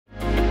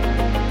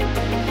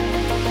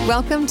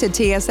Welcome to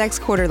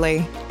TSX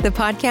Quarterly, the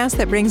podcast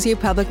that brings you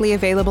publicly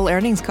available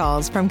earnings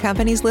calls from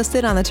companies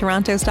listed on the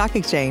Toronto Stock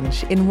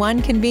Exchange in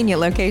one convenient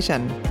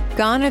location.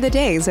 Gone are the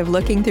days of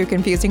looking through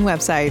confusing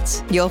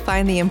websites. You'll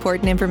find the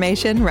important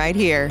information right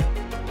here.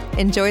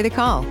 Enjoy the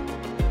call.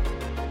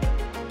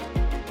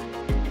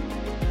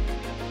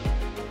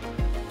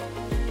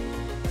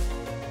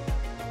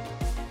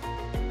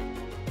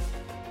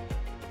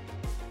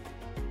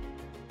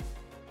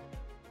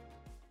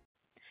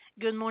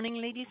 Good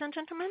morning, ladies and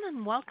gentlemen,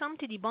 and welcome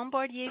to the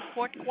Bombardier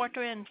fourth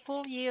quarter and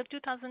full year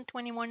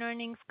 2021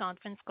 earnings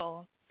conference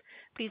call.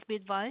 Please be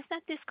advised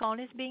that this call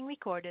is being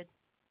recorded.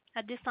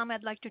 At this time,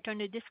 I'd like to turn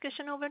the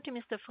discussion over to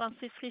Mr.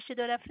 Francis Richer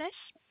de la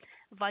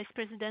Flèche, Vice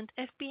President,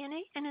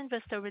 FP&A and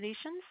Investor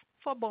Relations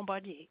for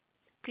Bombardier.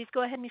 Please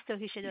go ahead, Mr.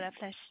 Richer de la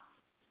Flèche.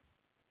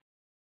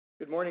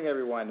 Good morning,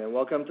 everyone, and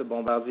welcome to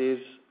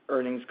Bombardier's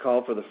earnings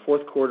call for the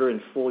fourth quarter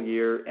and full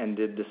year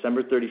ended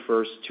December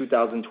 31st,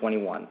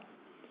 2021.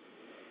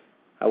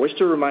 I wish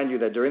to remind you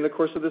that during the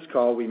course of this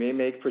call, we may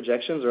make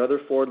projections or other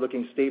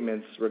forward-looking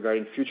statements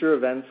regarding future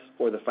events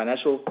or the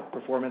financial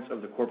performance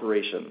of the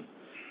corporation.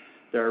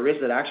 There are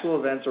risks that actual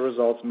events or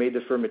results may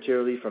differ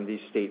materially from these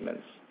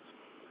statements.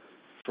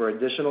 For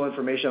additional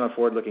information on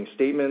forward-looking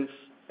statements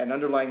and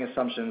underlying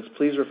assumptions,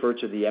 please refer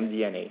to the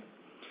MD&A.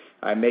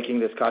 I'm making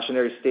this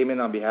cautionary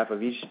statement on behalf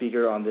of each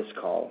speaker on this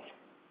call.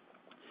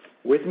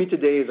 With me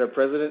today is our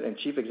President and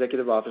Chief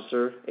Executive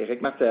Officer,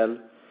 Éric Martel,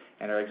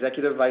 and our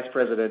Executive Vice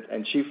President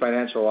and Chief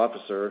Financial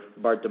Officer,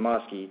 Bart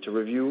Demosky, to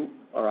review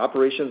our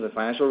operations and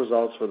financial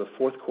results for the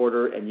fourth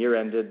quarter and year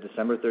ended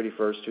December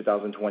 31st,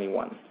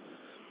 2021.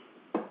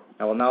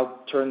 I will now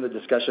turn the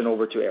discussion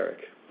over to Éric.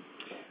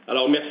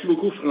 Alors, merci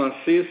beaucoup,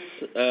 Francis.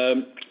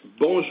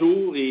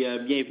 Bonjour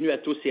et bienvenue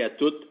à tous et à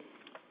toutes.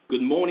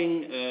 Good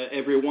morning,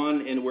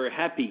 everyone, and we're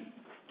happy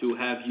to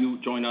have you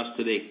join us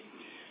today.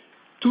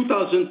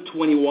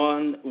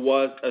 2021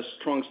 was a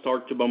strong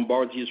start to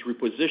Bombardier's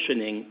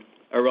repositioning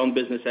around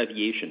business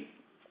aviation.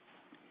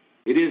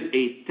 It is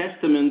a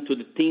testament to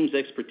the team's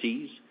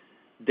expertise,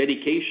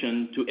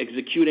 dedication to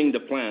executing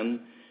the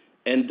plan,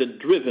 and the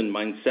driven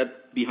mindset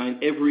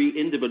behind every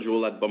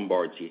individual at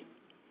Bombardier.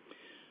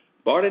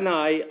 Bart and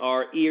I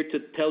are here to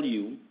tell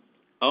you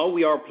how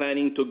we are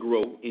planning to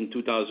grow in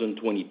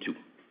 2022,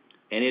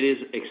 and it is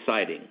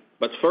exciting.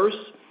 But first,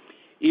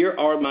 here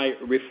are my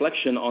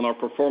reflections on our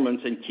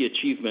performance and key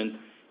achievement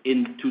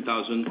in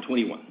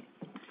 2021.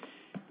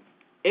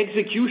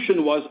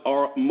 Execution was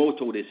our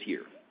motto this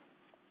year.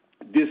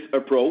 This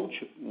approach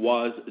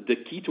was the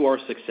key to our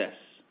success.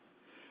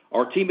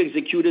 Our team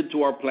executed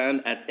to our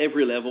plan at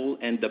every level,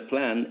 and the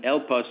plan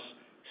helped us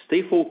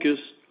stay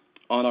focused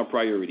on our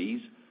priorities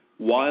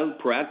while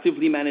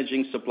proactively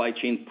managing supply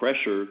chain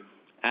pressure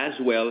as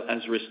well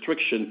as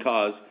restriction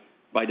caused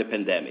by the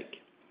pandemic.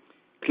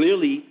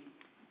 Clearly,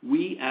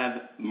 we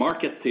have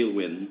market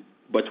tailwind,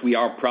 but we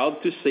are proud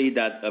to say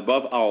that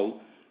above all,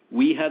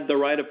 we had the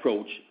right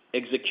approach,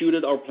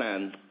 executed our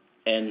plan,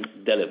 and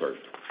delivered.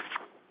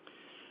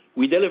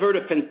 We delivered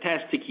a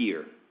fantastic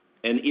year,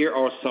 and here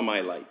are some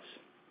highlights.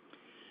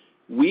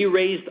 We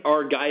raised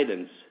our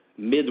guidance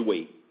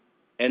midway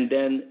and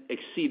then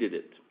exceeded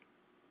it.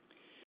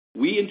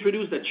 We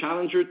introduced the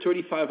Challenger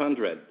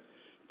 3500,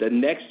 the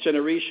next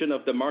generation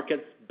of the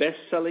market's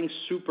best-selling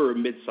super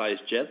mid-size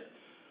jet,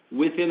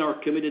 within our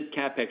committed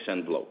CapEx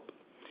envelope.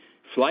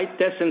 Flight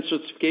tests and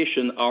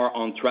certification are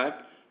on track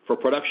for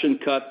production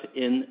cut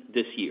in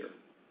this year.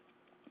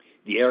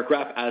 The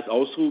aircraft has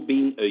also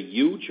been a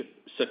huge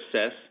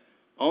success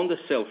on the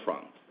sale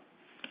front.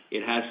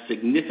 It has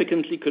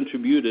significantly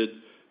contributed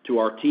to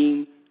our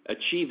team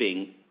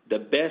achieving the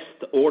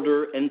best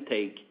order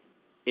intake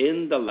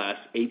in the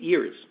last 8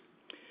 years.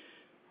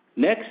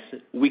 Next,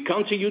 we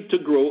continued to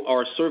grow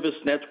our service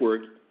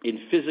network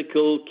in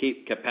physical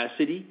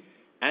capacity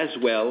as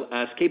well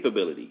as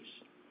capabilities.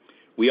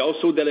 We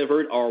also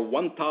delivered our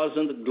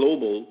 1,000th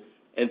global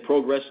and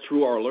progressed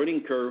through our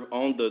learning curve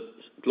on the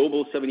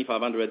Global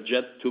 7500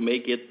 jet to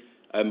make it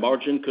a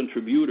margin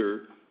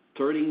contributor,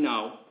 turning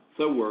now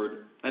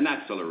toward an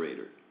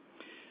accelerator.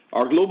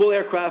 Our global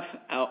aircraft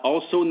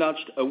also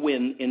notched a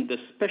win in the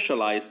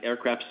specialized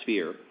aircraft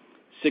sphere,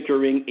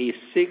 securing a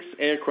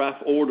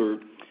 6-aircraft order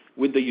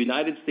with the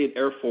United States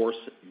Air Force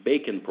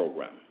Bacon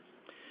program.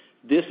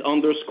 This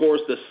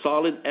underscores the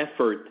solid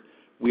effort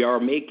we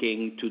are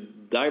making to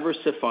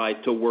diversify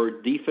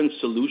toward defense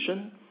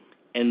solution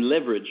and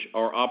leverage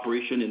our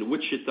operation in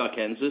Wichita,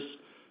 Kansas,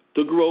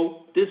 to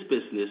grow this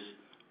business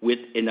with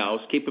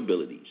in-house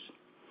capabilities.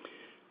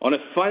 On a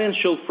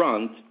financial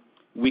front,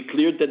 we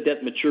cleared the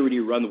debt maturity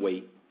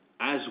runway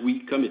as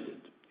we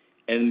committed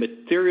and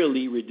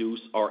materially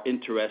reduced our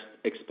interest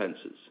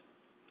expenses.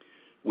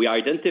 We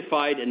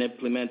identified and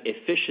implement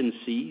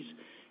efficiencies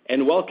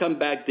and welcome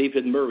back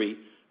David Murray,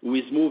 who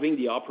is moving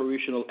the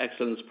Operational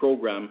Excellence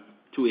Program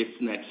to its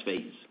next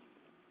phase.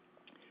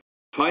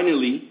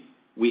 Finally,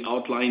 we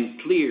outlined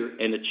clear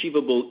and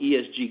achievable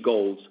ESG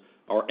goals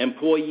our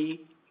employee,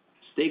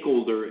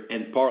 stakeholder,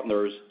 and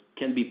partners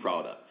can be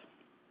proud of.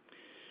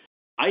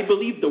 I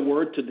believe the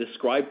word to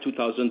describe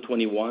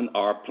 2021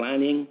 are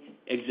planning,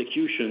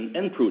 execution,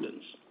 and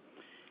prudence.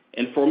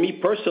 And for me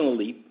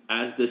personally,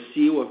 as the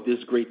CEO of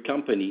this great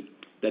company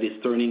that is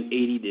turning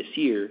 80 this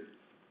year,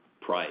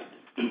 pride.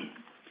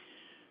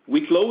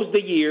 We closed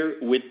the year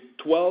with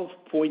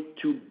 $12.2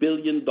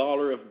 billion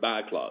of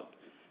backlog.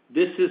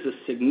 This is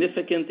a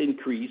significant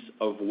increase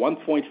of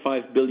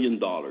 $1.5 billion.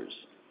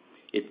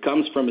 It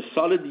comes from a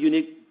solid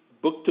unit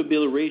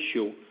book-to-bill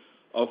ratio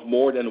of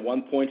more than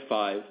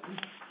 1.5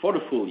 for the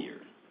full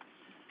year.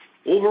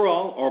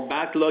 Overall, our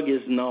backlog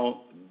is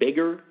now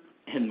bigger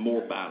and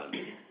more balanced.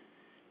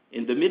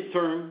 In the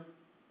midterm,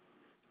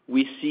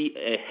 we see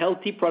a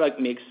healthy product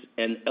mix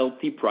and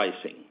healthy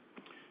pricing,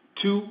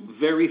 two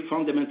very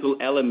fundamental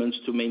elements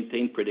to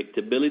maintain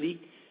predictability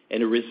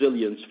and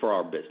resilience for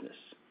our business.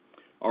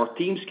 Our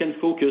teams can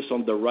focus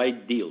on the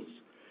right deals,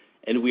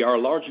 and we are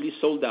largely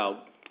sold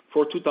out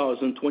for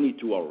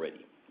 2022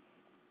 already.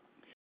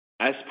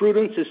 As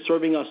prudence is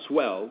serving us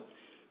well,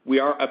 we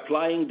are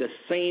applying the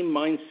same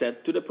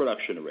mindset to the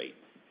production rate.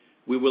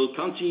 We will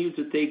continue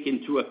to take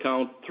into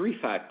account three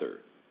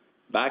factors: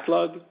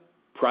 backlog,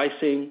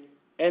 pricing,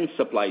 and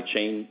supply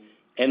chain,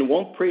 and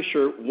won't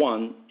pressure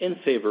one in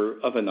favor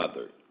of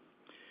another.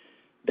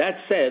 That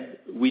said,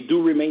 we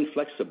do remain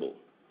flexible.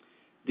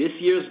 This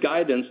year's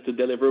guidance to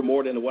deliver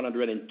more than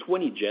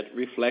 120 jet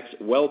reflects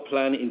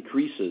well-planned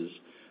increases,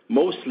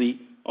 mostly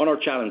on our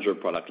Challenger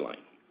product line.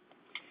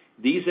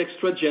 These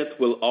extra jets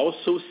will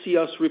also see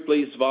us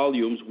replace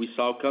volumes we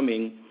saw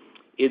coming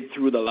in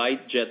through the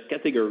light jet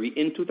category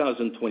in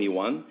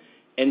 2021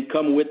 and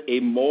come with a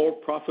more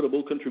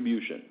profitable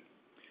contribution.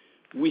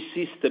 We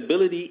see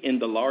stability in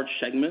the large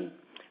segment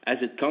as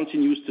it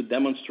continues to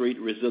demonstrate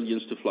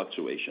resilience to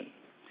fluctuation.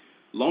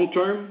 Long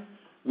term,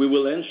 we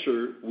will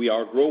ensure we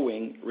are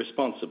growing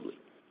responsibly.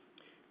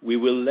 We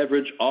will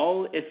leverage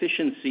all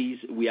efficiencies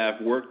we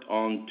have worked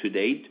on to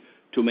date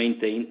to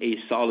maintain a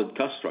solid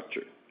cost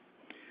structure.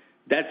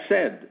 That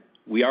said,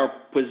 we are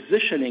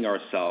positioning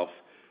ourselves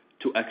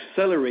to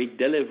accelerate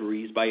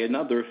deliveries by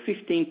another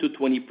 15 to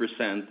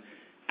 20%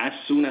 as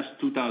soon as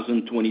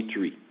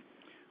 2023,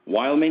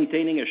 while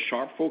maintaining a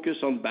sharp focus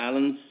on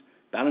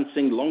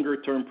balancing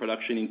longer-term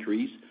production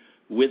increase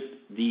with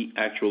the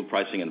actual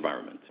pricing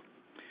environment.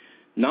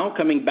 Now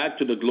coming back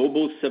to the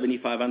global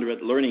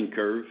 7500 learning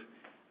curve,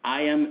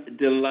 I am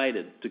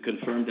delighted to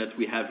confirm that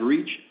we have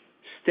reached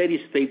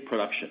steady-state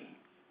production.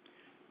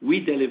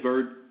 We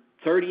delivered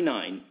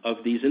 39 of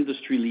these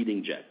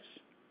industry-leading jets.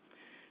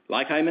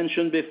 Like I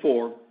mentioned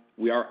before,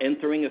 we are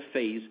entering a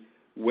phase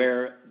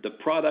where the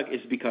product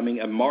is becoming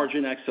a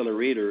margin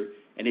accelerator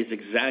and is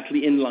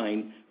exactly in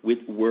line with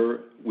where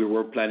we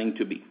were planning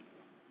to be.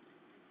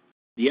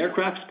 The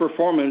aircraft's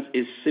performance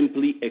is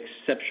simply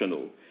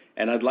exceptional,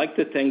 and I'd like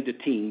to thank the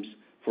teams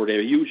for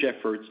their huge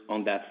efforts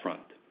on that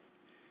front.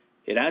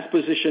 It has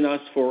positioned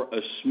us for a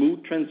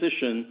smooth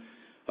transition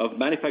of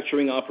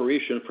manufacturing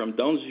operation from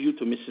Downsview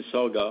to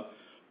Mississauga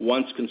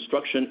once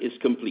construction is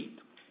complete.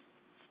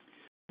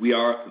 We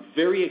are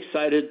very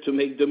excited to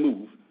make the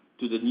move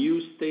to the new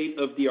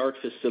state-of-the-art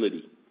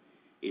facility.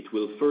 It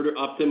will further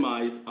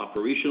optimize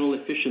operational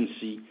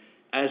efficiency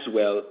as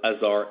well as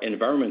our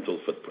environmental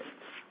footprint.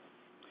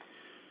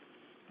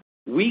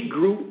 We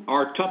grew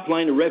our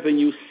top-line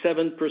revenue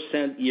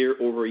 7% year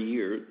over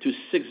year to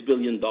 $6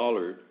 billion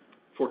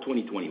for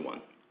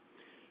 2021.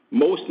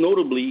 Most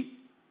notably,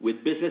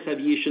 with business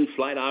aviation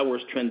flight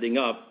hours trending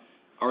up,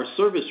 our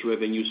service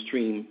revenue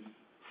stream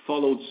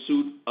followed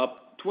suit,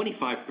 up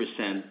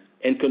 25%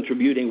 and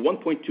contributing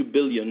 $1.2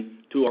 billion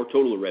to our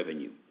total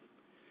revenue.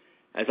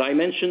 As I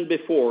mentioned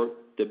before,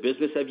 the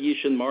business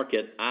aviation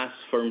market has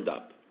firmed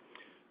up.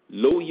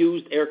 Low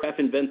used aircraft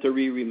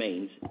inventory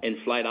remains, and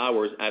flight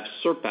hours have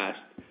surpassed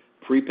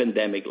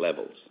pre-pandemic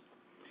levels.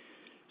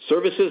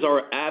 Services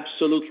are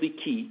absolutely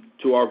key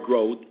to our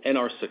growth and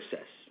our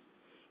success.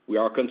 We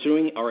are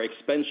continuing our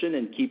expansion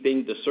and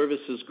keeping the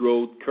services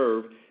growth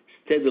curve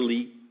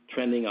steadily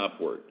trending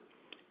upward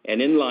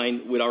and in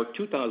line with our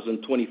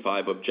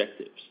 2025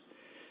 objectives.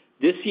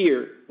 This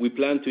year, we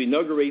plan to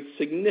inaugurate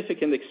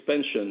significant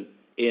expansion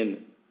in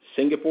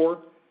Singapore,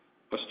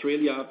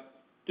 Australia,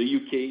 the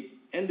UK,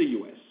 and the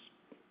US.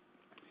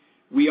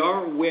 We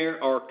are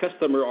where our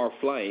customers are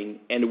flying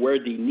and where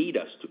they need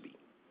us to be.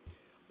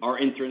 Our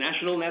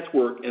international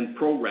network and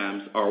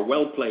programs are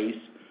well placed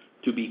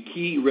to be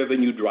key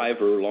revenue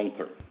driver long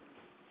term.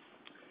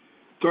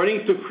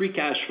 Turning to free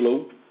cash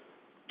flow,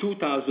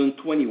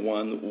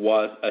 2021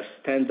 was a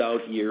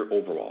standout year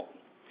overall.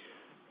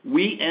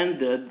 We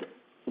ended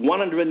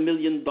 $100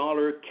 million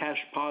cash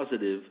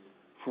positive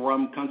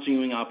from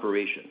continuing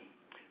operation,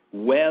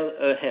 well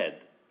ahead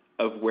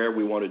of where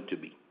we wanted to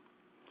be.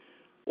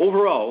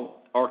 Overall,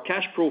 our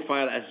cash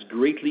profile has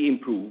greatly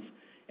improved,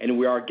 and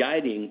we are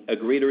guiding a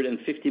greater than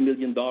 $50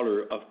 million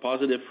of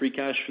positive free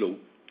cash flow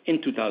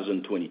in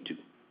 2022.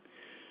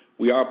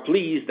 We are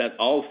pleased that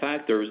all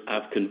factors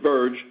have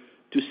converged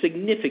to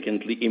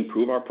significantly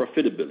improve our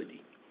profitability.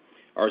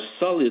 Our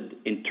solid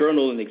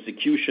internal and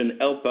execution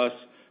help us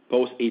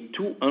post a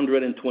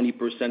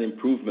 220%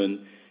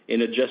 improvement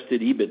in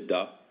adjusted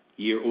EBITDA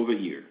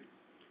year-over-year.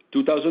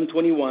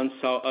 2021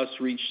 saw us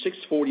reach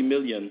 $640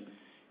 million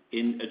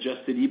in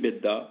adjusted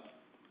EBITDA,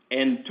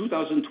 and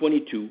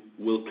 2022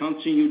 will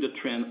continue the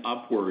trend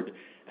upward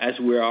as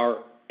we are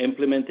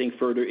implementing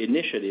further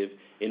initiative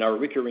in our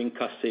recurring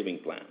cost-saving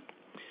plan.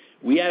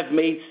 We have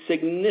made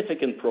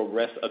significant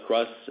progress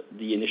across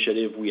the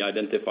initiative we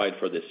identified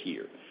for this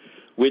year,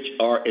 which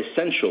are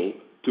essential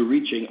to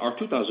reaching our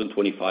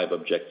 2025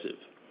 objective.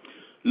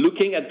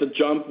 Looking at the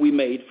jump we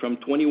made from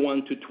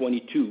 21 to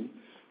 22,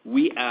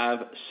 we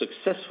have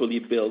successfully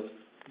built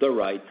the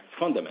right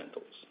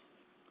fundamentals.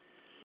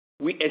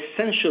 We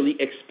essentially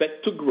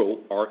expect to grow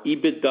our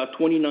EBITDA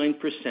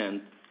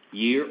 29%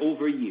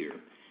 year-over-year,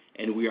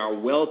 and we are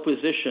well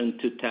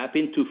positioned to tap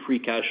into free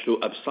cash flow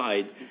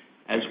upside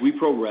as we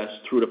progress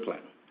through the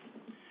plan.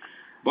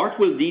 Bart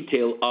will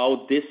detail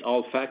how this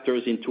all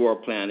factors into our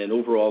plan and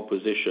overall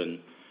position,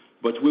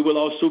 but we will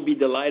also be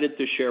delighted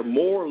to share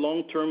more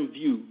long-term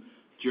view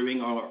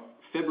during our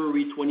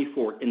February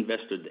 24th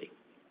Investor Day.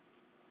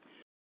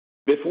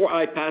 Before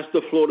I pass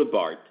the floor to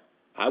Bart,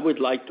 I would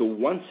like to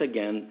once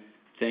again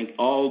thank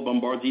all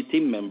Bombardier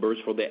team members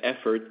for their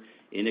effort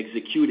in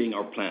executing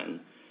our plan,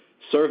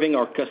 serving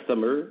our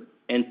customer,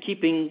 and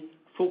keeping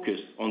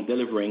focused on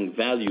delivering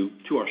value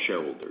to our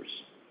shareholders.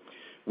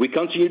 We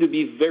continue to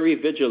be very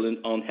vigilant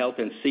on health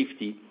and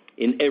safety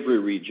in every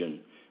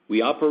region.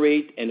 We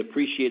operate and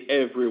appreciate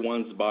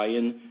everyone's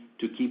buy-in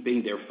to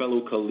keeping their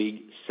fellow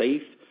colleagues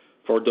safe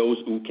for those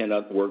who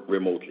cannot work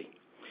remotely.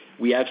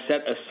 We have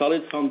set a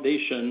solid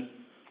foundation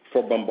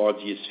for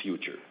Bombardier's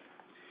future.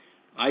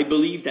 I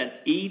believe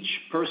that each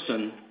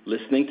person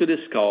listening to this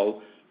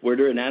call,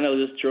 whether an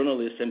analyst,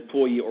 journalist,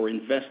 employee, or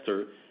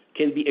investor,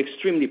 can be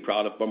extremely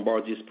proud of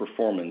Bombardier's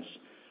performance,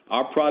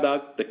 our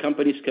product, the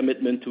company's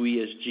commitment to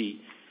ESG,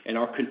 and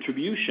our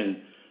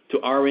contribution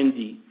to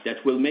R&D that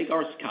will make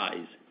our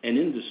skies and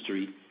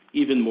industry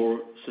even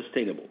more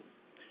sustainable.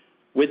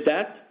 With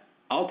that,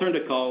 I'll turn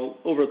the call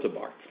over to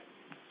Bart.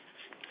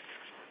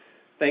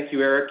 Thank you,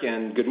 Éric,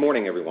 and good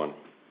morning, everyone.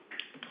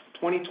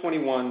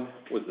 2021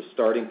 was the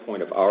starting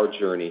point of our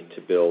journey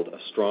to build a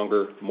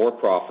stronger, more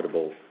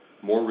profitable,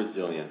 more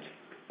resilient,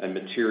 and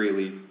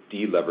materially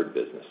delevered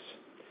business.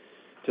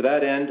 To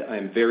that end, I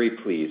am very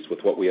pleased with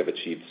what we have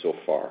achieved so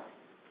far.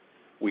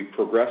 We've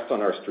progressed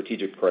on our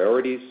strategic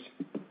priorities,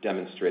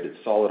 demonstrated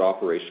solid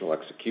operational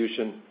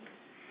execution,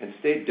 and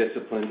stayed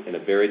disciplined in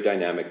a very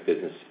dynamic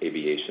business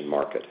aviation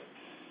market.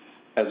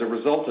 As a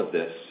result of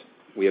this,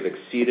 we have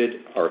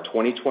exceeded our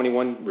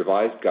 2021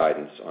 revised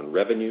guidance on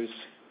revenues,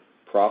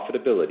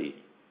 profitability,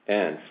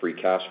 and free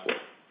cash flow.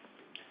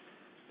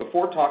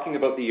 Before talking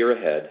about the year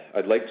ahead,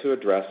 I'd like to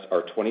address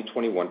our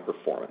 2021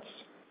 performance,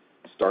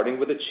 starting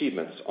with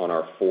achievements on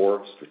our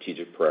 4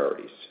 strategic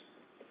priorities.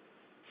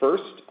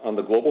 First, on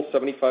the Global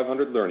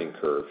 7500 learning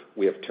curve,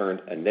 we have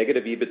turned a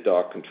negative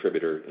EBITDA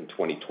contributor in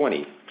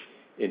 2020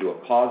 into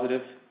a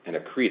positive and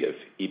accretive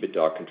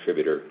EBITDA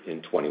contributor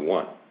in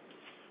 21.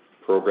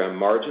 Program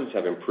margins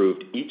have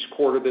improved each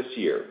quarter this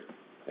year,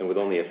 and with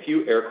only a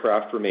few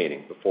aircraft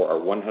remaining before our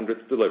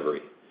 100th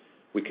delivery,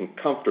 we can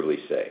comfortably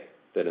say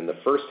that in the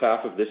first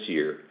half of this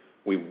year,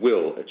 we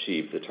will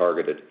achieve the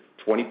targeted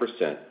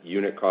 20%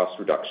 unit cost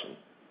reduction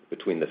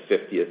between the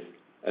 50th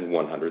and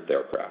 100th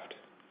aircraft.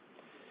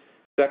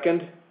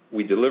 Second,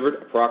 we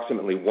delivered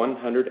approximately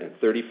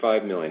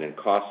 $135 million in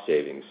cost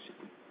savings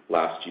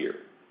last year,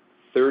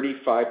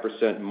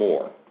 35%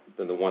 more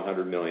than the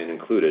 $100 million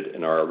included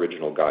in our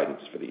original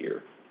guidance for the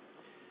year.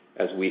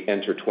 As we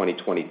enter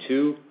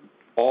 2022,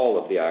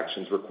 all of the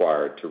actions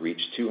required to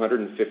reach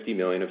 $250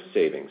 million of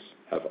savings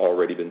have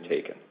already been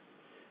taken,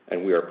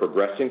 and we are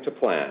progressing to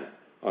plan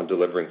on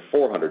delivering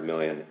 $400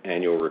 million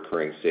annual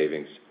recurring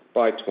savings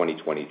by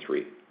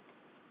 2023.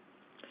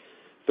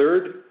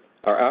 Third,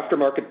 our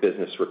aftermarket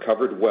business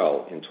recovered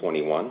well in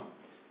 21,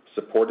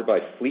 supported by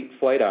fleet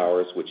flight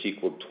hours, which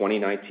equaled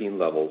 2019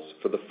 levels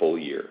for the full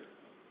year.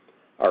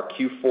 Our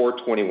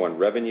Q4 21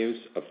 revenues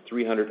of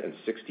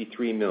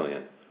 $363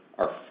 million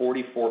are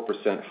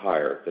 44%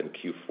 higher than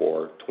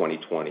Q4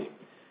 2020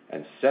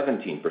 and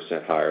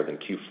 17% higher than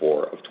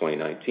Q4 of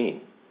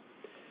 2019.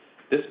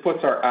 This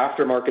puts our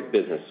aftermarket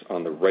business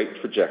on the right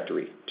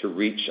trajectory to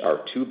reach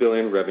our $2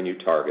 billion revenue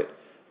target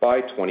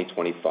by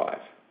 2025.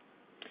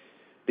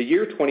 The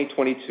year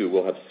 2022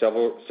 will have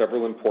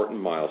several important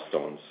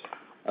milestones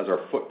as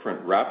our footprint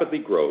rapidly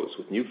grows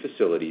with new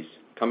facilities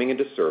coming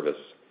into service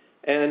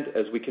and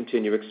as we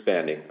continue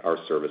expanding our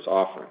service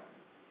offering.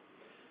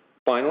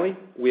 Finally,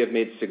 we have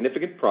made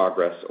significant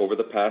progress over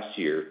the past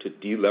year to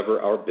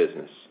delever our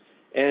business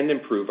and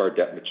improve our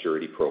debt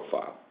maturity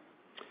profile.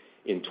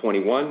 In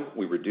 21,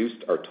 we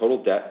reduced our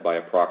total debt by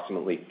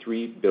approximately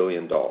 $3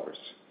 billion.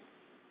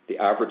 The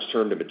average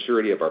term to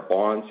maturity of our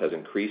bonds has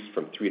increased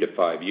from 3 to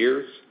 5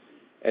 years,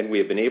 and we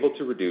have been able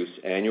to reduce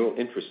annual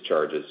interest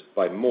charges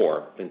by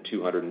more than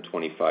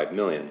 $225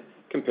 million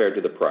compared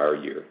to the prior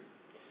year.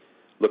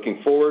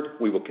 Looking forward,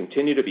 we will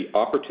continue to be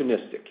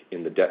opportunistic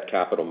in the debt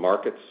capital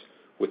markets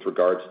with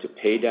regards to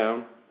pay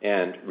down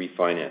and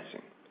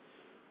refinancing.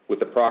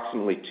 With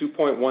approximately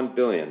 $2.1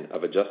 billion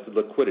of adjusted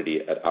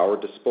liquidity at our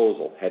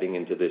disposal heading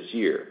into this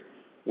year,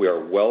 we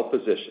are well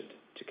positioned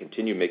to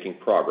continue making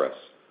progress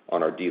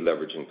on our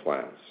deleveraging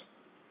plans.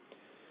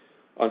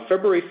 On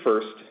February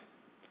 1st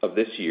of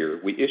this year,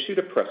 we issued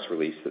a press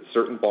release that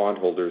certain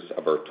bondholders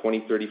of our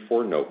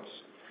 2034 notes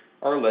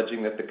are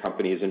alleging that the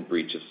company is in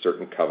breach of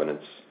certain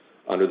covenants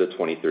under the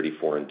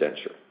 2034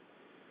 indenture.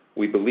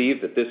 We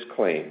believe that this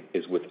claim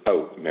is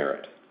without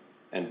merit,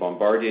 and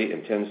Bombardier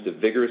intends to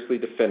vigorously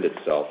defend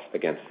itself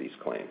against these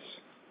claims.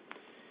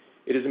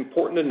 It is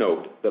important to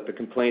note that the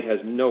complaint has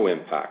no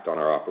impact on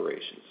our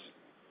operations.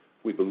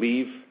 We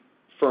believe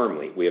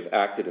firmly we have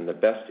acted in the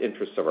best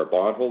interests of our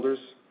bondholders,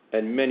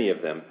 and many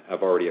of them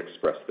have already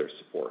expressed their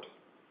support.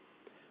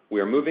 We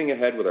are moving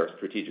ahead with our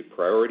strategic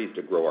priorities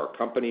to grow our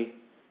company,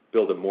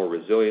 build a more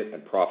resilient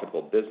and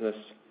profitable business,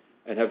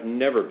 and have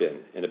never been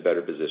in a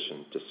better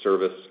position to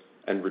service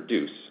and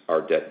reduce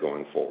our debt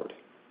going forward.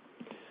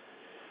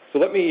 So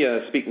let me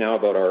speak now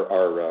about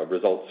our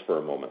results for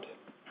a moment.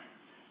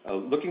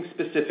 Looking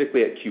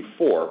specifically at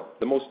Q4,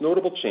 the most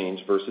notable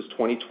change versus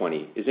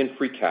 2020 is in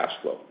free cash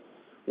flow,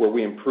 where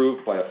we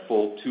improved by a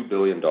full $2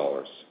 billion.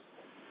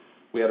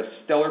 We had a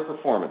stellar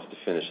performance to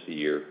finish the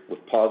year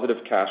with positive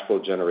cash flow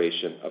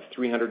generation of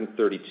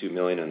 $332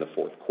 million in the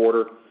fourth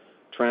quarter,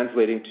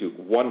 translating to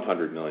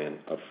 $100 million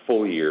of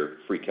full-year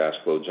free cash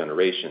flow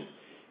generation,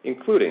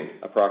 including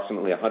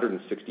approximately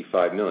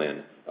 $165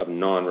 million of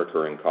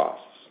non-recurring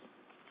costs.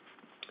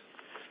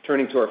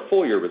 Turning to our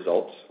full-year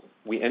results,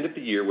 we ended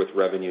the year with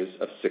revenues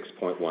of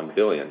 $6.1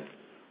 billion,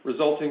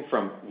 resulting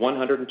from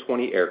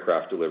 120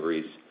 aircraft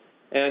deliveries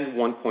and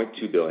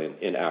 $1.2 billion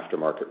in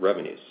aftermarket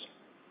revenues.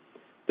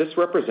 This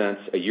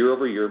represents a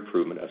year-over-year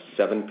improvement of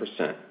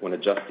 7% when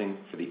adjusting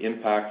for the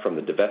impact from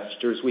the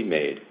divestitures we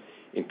made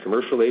in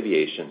commercial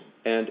aviation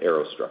and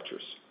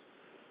aerostructures.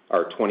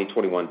 Our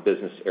 2021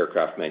 business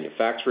aircraft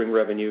manufacturing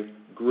revenue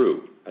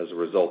grew as a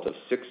result of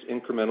 6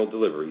 incremental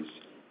deliveries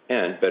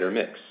and better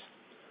mix.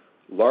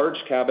 Large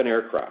cabin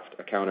aircraft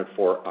accounted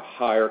for a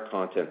higher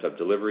content of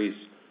deliveries,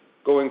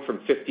 going from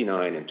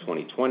 59 in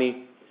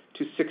 2020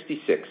 to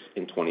 66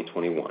 in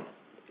 2021,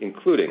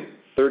 including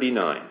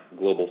 39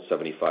 Global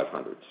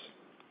 7500s.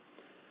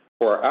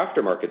 For our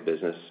aftermarket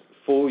business,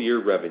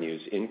 full-year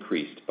revenues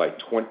increased by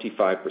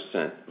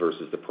 25%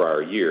 versus the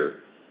prior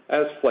year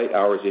as flight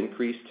hours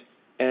increased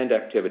and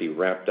activity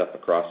ramped up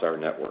across our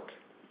network.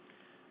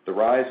 The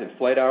rise in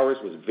flight hours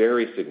was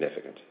very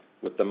significant,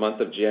 with the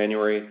month of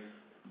January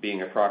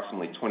being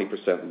approximately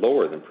 20%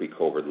 lower than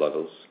pre-COVID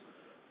levels,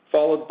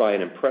 followed by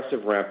an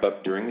impressive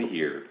ramp-up during the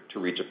year to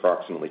reach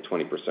approximately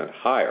 20%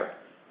 higher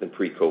than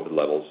pre-COVID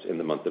levels in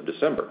the month of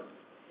December.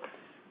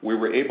 We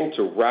were able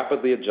to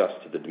rapidly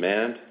adjust to the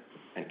demand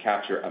and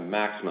capture a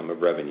maximum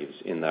of revenues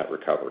in that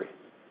recovery.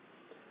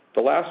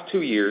 The last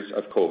 2 years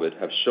of COVID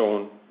have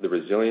shown the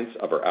resilience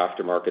of our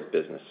aftermarket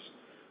business,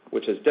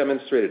 which has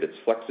demonstrated its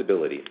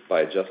flexibility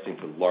by adjusting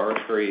to large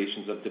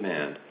variations of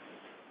demand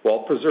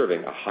while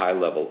preserving a high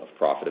level of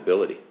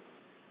profitability.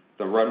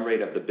 The run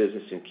rate of the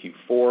business in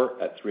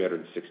Q4 at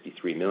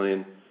 $363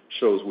 million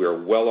shows we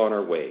are well on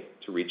our way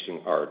to reaching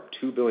our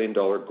 $2 billion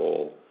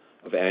goal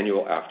of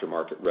annual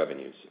aftermarket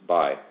revenues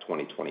by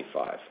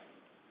 2025.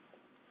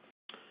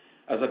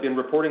 As I've been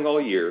reporting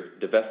all year,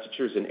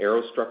 divestitures in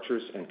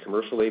aerostructures and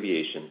commercial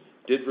aviation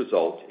did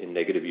result in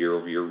negative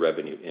year-over-year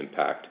revenue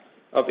impact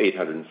of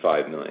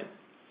 $805 million.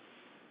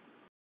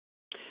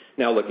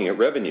 Now looking at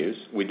revenues,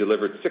 we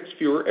delivered 6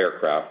 fewer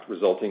aircraft,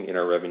 resulting in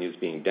our revenues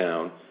being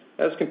down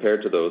as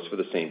compared to those for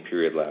the same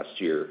period last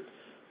year,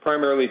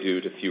 primarily due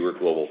to fewer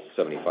Global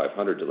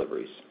 7500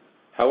 deliveries.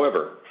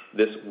 However,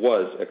 this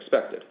was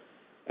expected,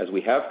 as we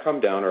have come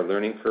down our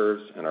learning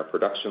curves and our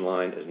production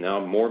line is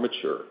now more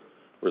mature,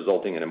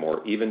 resulting in a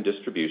more even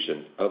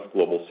distribution of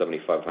Global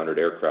 7500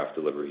 aircraft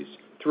deliveries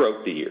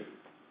throughout the year.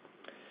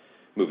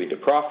 Moving to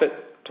profit,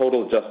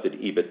 total adjusted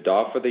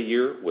EBITDA for the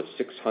year was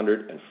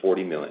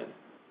 $640 million,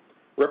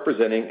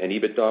 representing an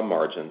EBITDA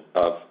margin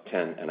of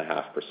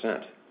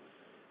 10.5%.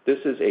 This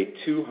is a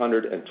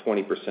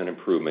 220%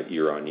 improvement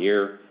year on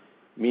year,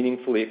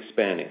 meaningfully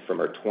expanding from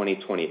our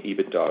 2020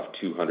 EBITDA of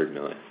 $200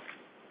 million.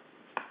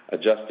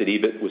 Adjusted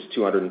EBIT was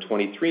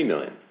 $223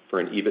 million for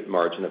an EBIT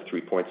margin of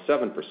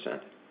 3.7%.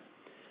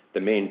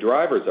 The main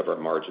drivers of our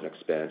margin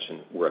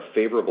expansion were a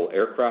favorable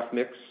aircraft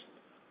mix,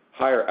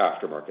 higher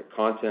aftermarket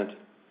content,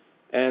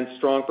 and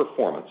strong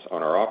performance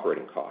on our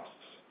operating costs.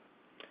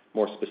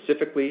 More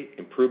specifically,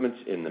 improvements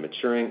in the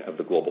maturing of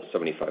the Global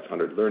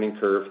 7500 learning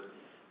curve,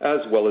 as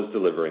well as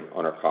delivering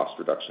on our cost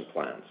reduction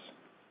plans.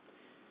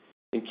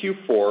 In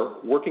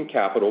Q4, working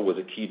capital was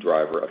a key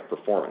driver of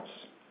performance.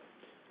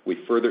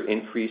 We further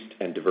increased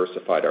and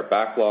diversified our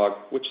backlog,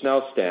 which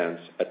now stands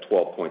at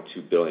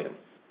 $12.2 billion.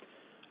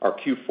 Our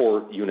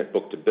Q4 unit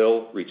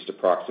book-to-bill reached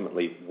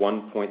approximately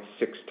 1.6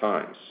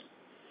 times.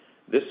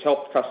 This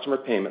helped customer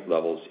payment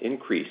levels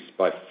increase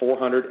by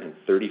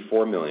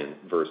 $434 million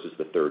versus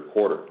the third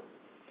quarter.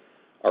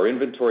 Our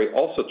inventory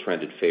also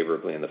trended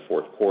favorably in the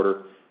fourth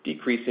quarter,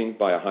 decreasing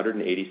by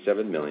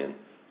 $187 million,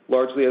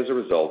 largely as a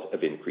result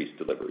of increased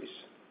deliveries.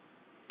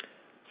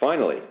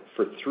 Finally,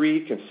 for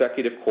 3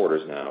 consecutive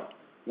quarters now,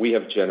 we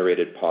have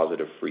generated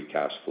positive free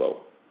cash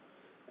flow.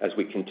 As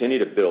we continue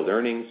to build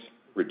earnings,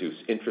 reduce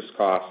interest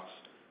costs,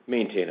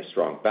 maintain a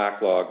strong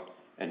backlog,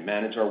 and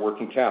manage our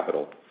working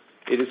capital,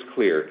 it is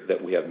clear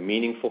that we have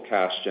meaningful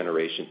cash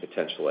generation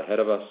potential ahead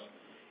of us,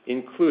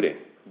 including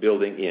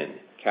building in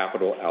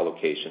capital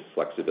allocation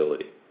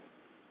flexibility.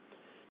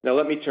 Now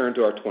let me turn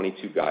to our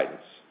 22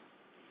 guidance.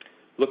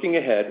 Looking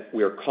ahead,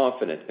 we are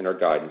confident in our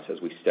guidance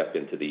as we step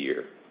into the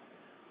year.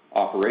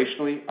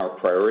 Operationally, our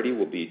priority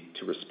will be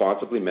to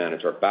responsibly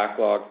manage our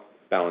backlog,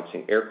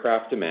 balancing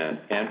aircraft demand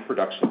and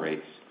production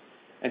rates,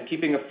 and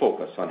keeping a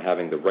focus on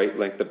having the right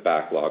length of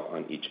backlog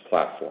on each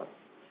platform.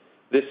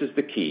 This is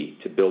the key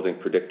to building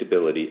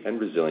predictability and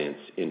resilience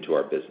into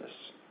our business.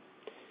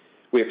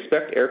 We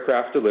expect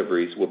aircraft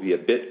deliveries will be a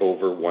bit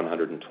over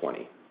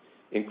 120,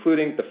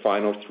 including the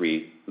final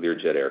 3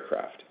 Learjet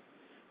aircraft.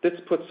 This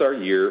puts our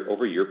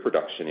year-over-year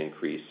production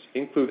increase,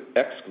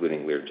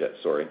 excluding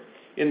Learjet,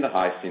 in the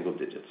high single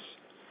digits.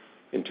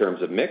 In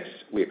terms of mix,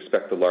 we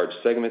expect the large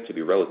segment to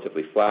be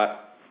relatively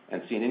flat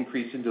and see an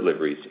increase in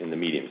deliveries in the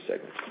medium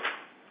segment.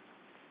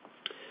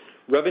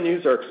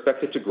 Revenues are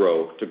expected to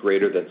grow to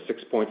greater than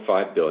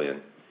 $6.5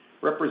 billion,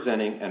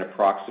 representing an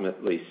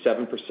approximately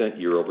 7%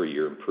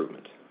 year-over-year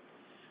improvement.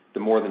 The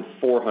more than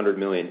 $400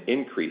 million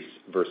increase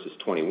versus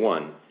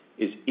 21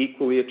 is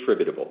equally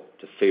attributable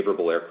to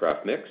favorable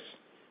aircraft mix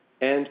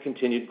and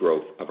continued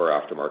growth of our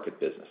aftermarket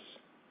business.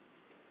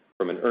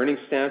 From an earnings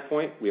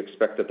standpoint, we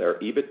expect that our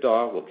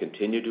EBITDA will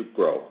continue to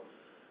grow,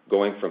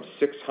 going from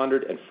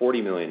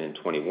 $640 million in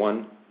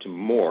 21 to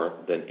more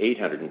than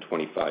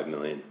 $825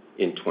 million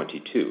in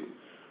 22,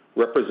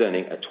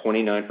 representing a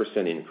 29%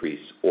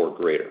 increase or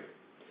greater.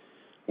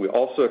 We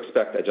also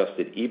expect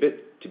adjusted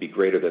EBIT to be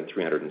greater than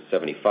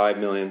 $375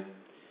 million,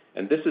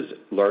 and this is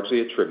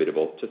largely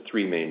attributable to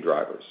 3 main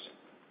drivers.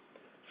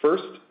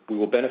 First, we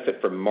will benefit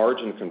from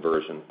margin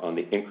conversion on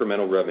the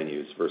incremental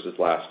revenues versus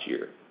last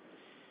year.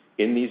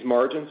 In these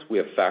margins, we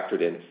have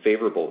factored in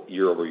favorable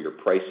year-over-year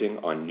pricing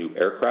on new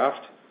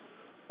aircraft,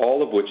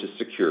 all of which is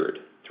secured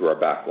through our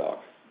backlog.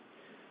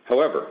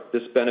 However,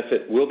 this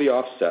benefit will be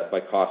offset by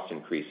cost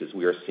increases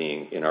we are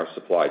seeing in our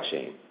supply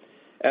chain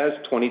as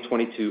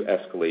 2022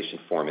 escalation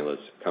formulas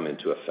come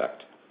into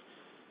effect.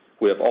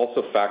 We have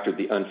also factored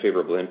the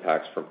unfavorable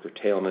impacts from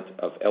curtailment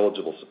of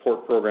eligible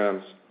support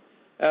programs,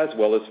 as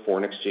well as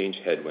foreign exchange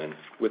headwind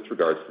with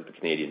regards to the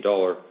Canadian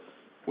dollar,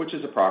 which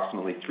is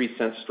approximately 3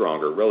 cents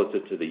stronger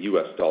relative to the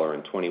US dollar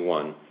in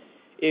 21,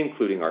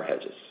 including our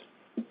hedges.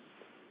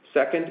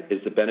 Second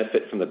is the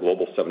benefit from the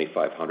Global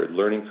 7500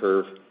 learning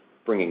curve,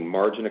 bringing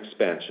margin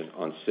expansion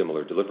on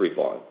similar delivery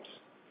volumes.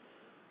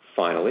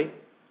 Finally,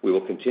 we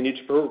will continue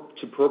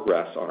to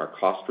progress on our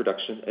cost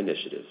reduction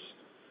initiatives.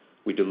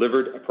 We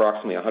delivered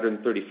approximately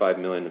 $135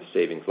 million of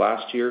savings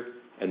last year,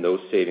 and those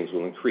savings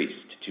will increase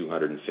to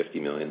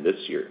 $250 million this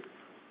year.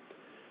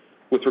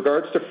 With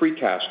regards to free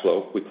cash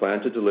flow, we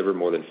plan to deliver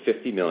more than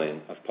 $50 million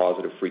of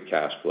positive free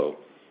cash flow,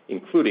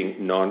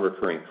 including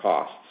non-recurring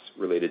costs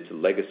related to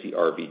legacy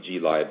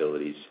RBG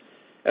liabilities,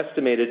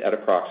 estimated at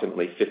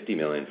approximately $50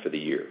 million for the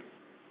year.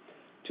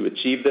 To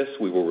achieve this,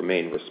 we will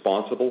remain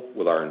responsible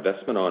with our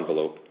investment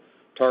envelope,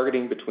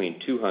 targeting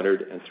between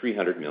 $200 and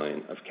 $300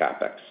 million of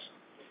CapEx.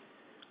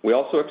 We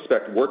also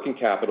expect working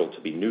capital to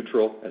be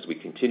neutral as we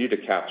continue to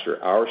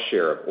capture our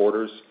share of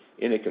orders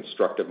in a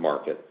constructive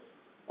market,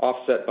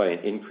 offset by an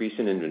increase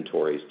in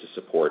inventories to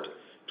support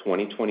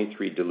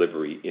 2023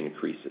 delivery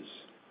increases.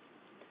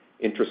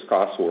 Interest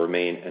costs will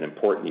remain an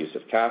important use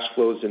of cash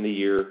flows in the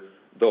year,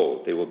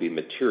 though they will be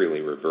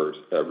materially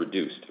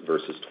reduced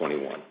versus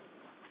 21.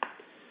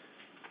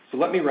 So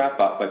let me wrap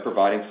up by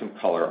providing some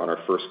color on our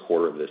first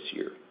quarter of this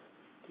year.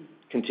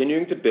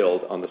 Continuing to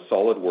build on the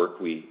solid work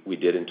we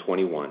did in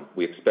 21,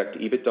 we expect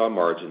EBITDA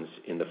margins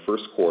in the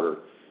first quarter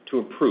to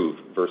improve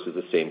versus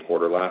the same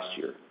quarter last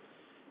year.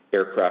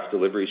 Aircraft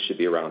deliveries should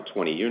be around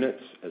 20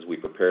 units as we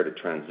prepare to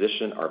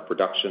transition our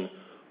production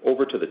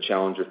over to the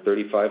Challenger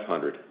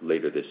 3500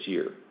 later this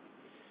year.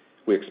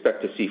 We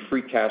expect to see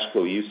free cash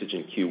flow usage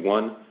in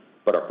Q1,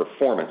 but our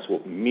performance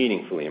will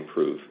meaningfully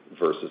improve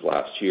versus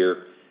last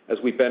year as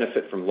we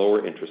benefit from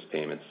lower interest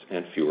payments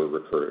and fewer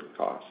recurring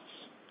costs.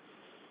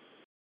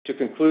 To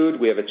conclude,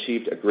 we have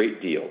achieved a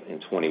great deal in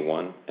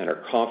 21 and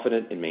are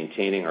confident in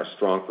maintaining our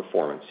strong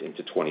performance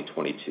into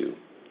 2022.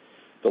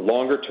 The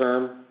longer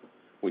term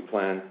we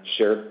plan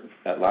shared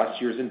at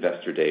last year's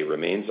Investor Day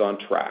remains on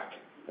track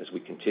as we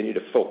continue to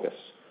focus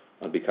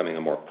on becoming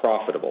a more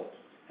profitable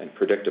and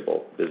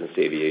predictable business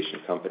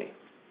aviation company.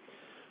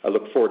 I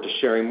look forward to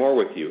sharing more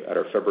with you at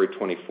our February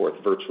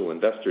 24th virtual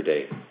Investor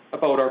Day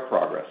about our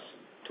progress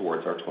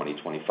towards our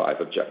 2025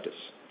 objectives.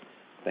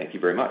 Thank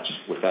you very much.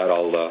 With that,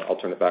 I'll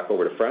turn it back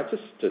over to Francis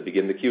to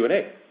begin the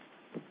Q&A.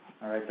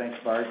 All right, thanks,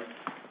 Bart.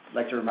 I'd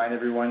like to remind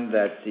everyone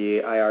that the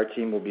IR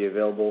team will be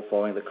available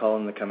following the call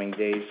in the coming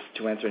days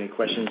to answer any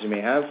questions you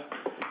may have.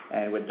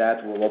 And with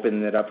that, we'll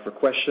open it up for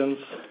questions.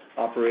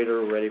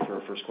 Operator, we're ready for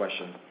our first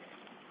question.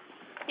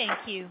 Thank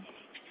you.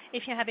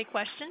 If you have a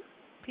question,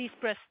 please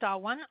press star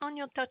 1 on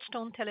your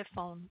touchtone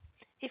telephone.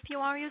 If you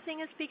are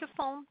using a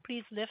speakerphone,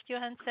 please lift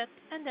your handset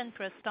and then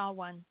press star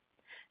one.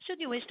 Should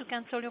you wish to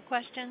cancel your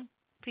question,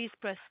 please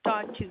press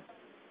star two.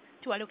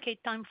 To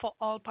allocate time for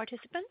all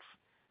participants,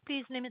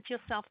 please limit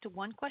yourself to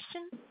one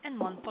question and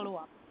one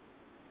follow-up.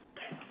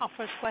 Our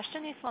first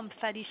question is from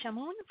Fadi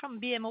Chamoun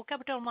from BMO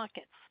Capital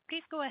Markets.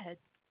 Please go ahead.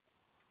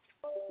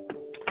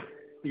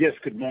 Yes,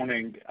 good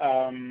morning.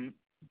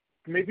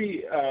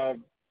 Maybe,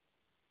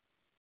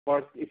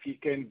 Bart, if you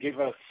can give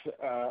us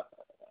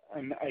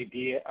an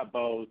idea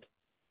about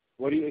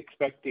what are you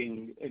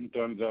expecting in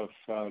terms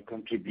of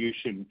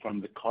contribution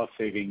from the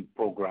cost-saving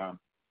program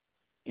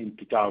in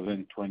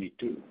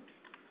 2022?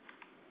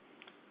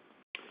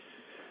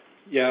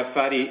 Yeah,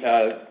 Fadi,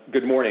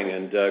 good morning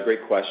and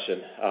great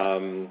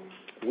question.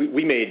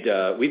 We've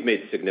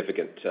made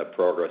significant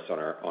progress on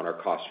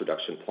our cost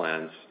reduction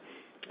plans.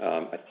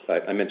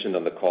 I mentioned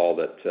on the call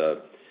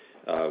that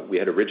we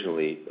had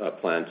originally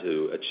planned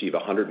to achieve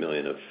 $100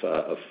 million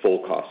of full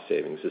cost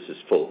savings. This is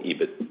full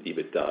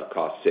EBIT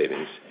cost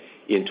savings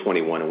in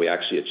 21, and we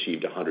actually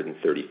achieved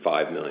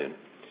 $135 million.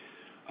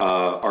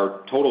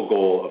 Our total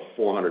goal of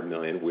 $400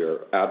 million, we're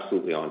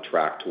absolutely on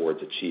track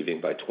towards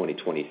achieving by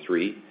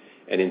 2023.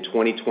 And in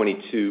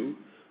 2022,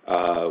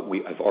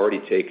 we have already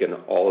taken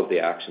all of the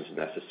actions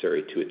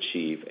necessary to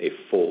achieve a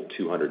full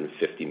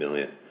 $250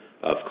 million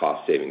of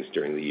cost savings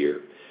during the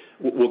year.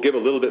 We'll give a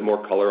little bit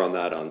more color on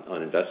that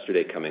on Investor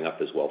Day coming up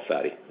as well,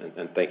 Fadi.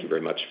 And thank you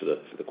very much for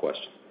the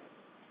question.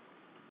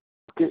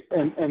 Okay,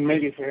 and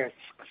maybe if I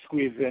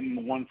squeeze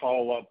in one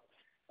follow-up.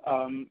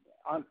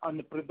 On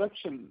the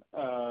production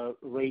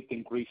rate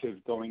increases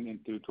going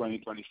into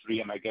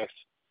 2023, and I guess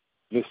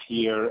this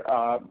year,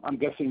 I'm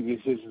guessing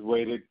this is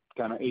weighted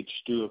kind of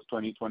H2 of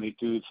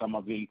 2022, some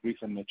of the increase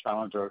in the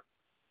Challenger.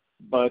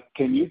 But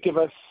can you give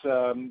us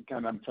kind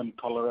of some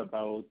color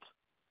about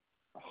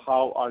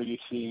how are you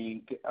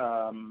seeing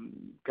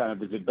kind of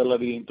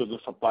visibility into the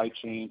supply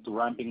chain to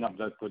ramping up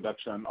that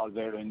production? Are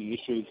there any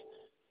issues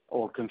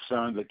or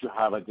concerns that you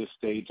have at this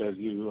stage as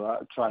you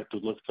try to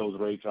lift those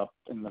rates up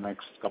in the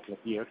next couple of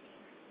years?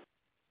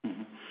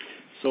 Mm-hmm.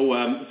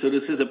 So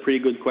this is a pretty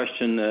good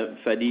question,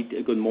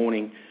 Fadi. Good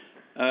morning.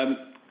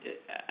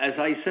 As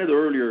I said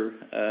earlier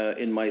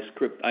in my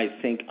script, I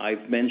think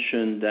I've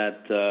mentioned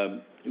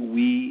that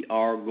we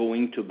are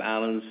going to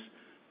balance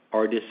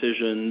our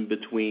decision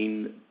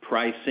between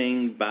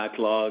pricing,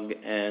 backlog,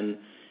 and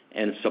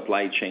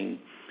supply chain.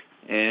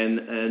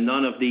 And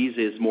none of these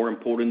is more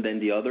important than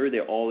the other.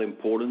 They're all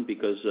important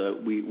because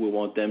we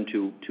want them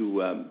to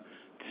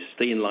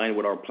stay in line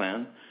with our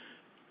plan.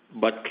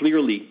 But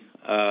clearly,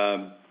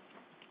 the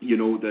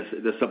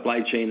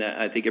supply chain,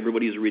 I think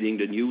everybody's reading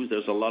the news.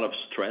 There's a lot of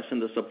stress in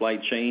the supply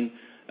chain,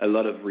 a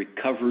lot of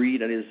recovery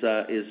that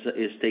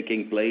is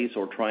taking place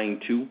or trying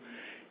to.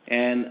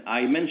 And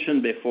I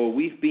mentioned before,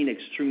 we've been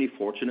extremely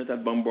fortunate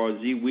at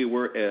Bombardier. We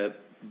were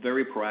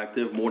very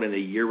proactive more than a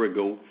year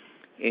ago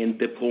in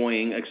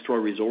deploying extra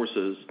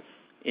resources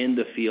in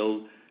the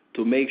field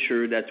to make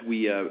sure that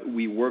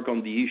we work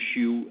on the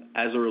issue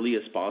as early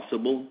as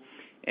possible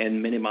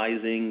and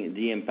minimizing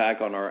the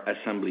impact on our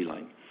assembly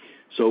line.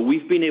 So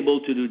we've been able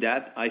to do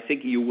that. I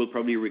think you will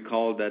probably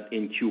recall that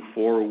in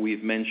Q4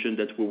 we've mentioned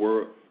that we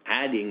were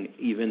adding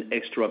even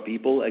extra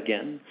people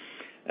again,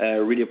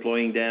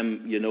 redeploying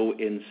them,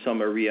 in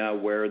some area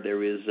where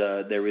there is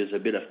a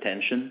bit of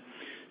tension.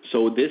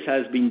 So this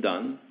has been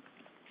done.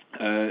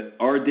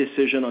 Our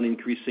decision on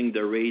increasing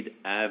the rate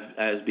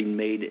has been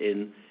made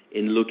in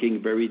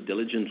looking very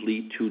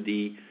diligently to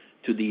these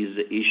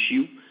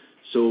issues.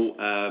 So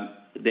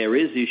there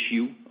is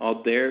issue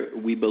out there.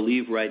 We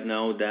believe right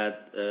now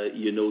that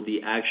the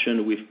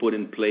action we've put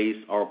in place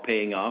are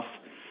paying off.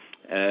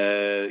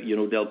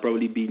 There'll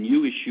probably be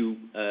new issue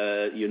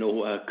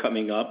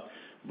coming up,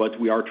 but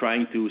we are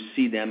trying to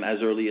see them as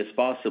early as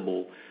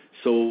possible.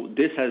 So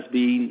this has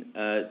been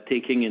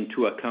taking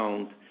into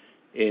account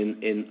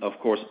in of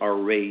course our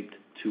rate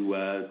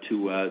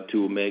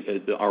to make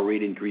our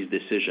rate increase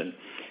decision.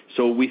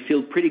 So we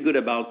feel pretty good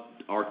about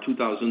our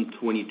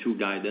 2022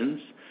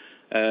 guidance.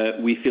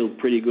 We feel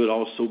pretty good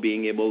also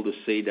being able to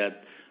say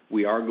that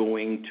we are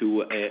going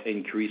to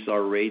increase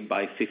our rate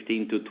by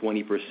 15 to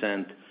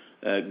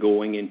 20%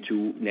 going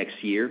into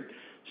next year.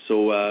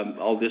 So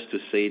all this to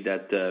say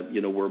that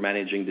we're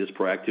managing this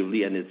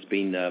proactively, and it's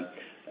been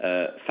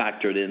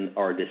factored in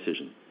our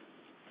decision.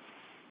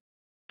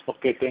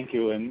 Okay, thank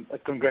you, and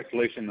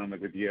congratulations on a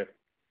good year.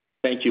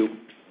 Thank you.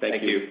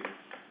 Thank you.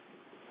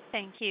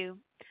 Thank you.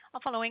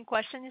 Our following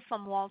question is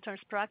from Walter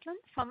Spracklin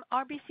from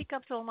RBC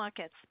Capital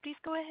Markets. Please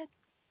go ahead.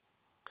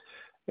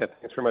 Yeah,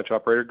 thanks very much,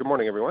 operator. Good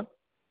morning, everyone.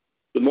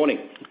 Good morning.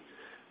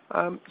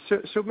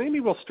 So maybe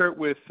we'll start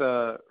with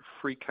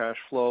free cash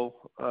flow.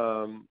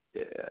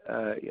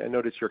 I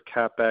noticed your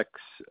CapEx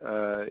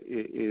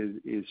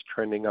is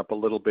trending up a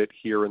little bit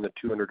here in the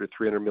 $200 to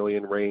 $300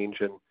 million range,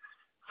 and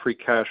free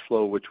cash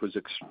flow, which was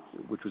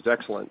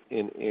excellent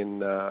in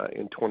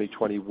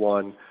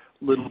 2021,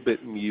 little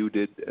bit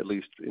muted, at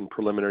least in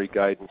preliminary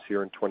guidance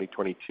here in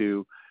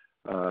 2022.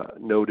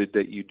 Noted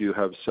that you do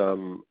have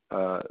some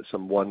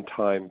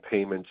one-time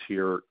payments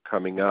here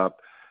coming up.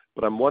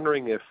 But I'm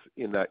wondering if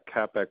in that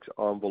CapEx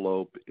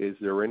envelope, is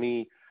there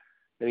anything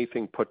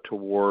put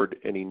toward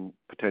any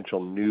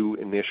potential new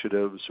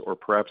initiatives, or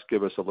perhaps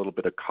give us a little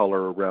bit of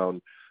color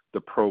around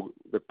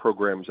the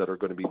programs that are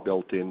going to be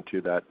built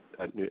into that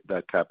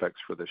CapEx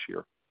for this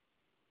year?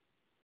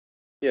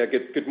 Yeah.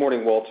 Good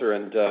morning, Walter,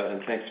 and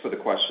thanks for the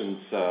questions.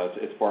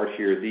 It's Bart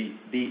here.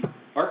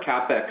 Our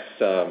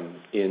CapEx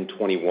in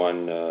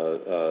 21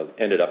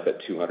 ended up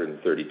at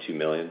 $232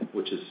 million,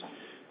 which is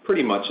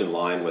pretty much in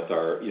line with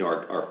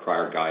our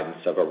prior guidance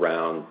of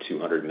around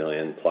 $200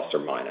 million plus or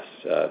minus.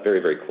 Very,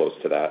 very close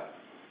to that.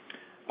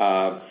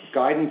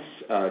 Guidance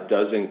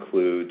does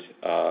include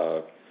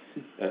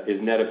is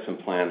net of some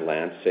planned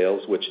land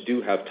sales, which do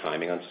have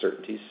timing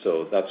uncertainties.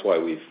 So that's why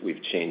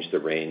we've changed the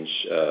range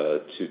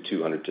to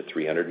 $200 to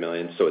 $300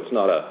 million. So it's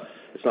not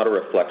a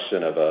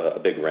reflection of a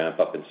big ramp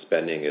up in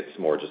spending. It's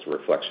more just a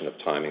reflection of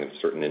timing of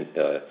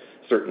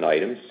certain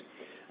items.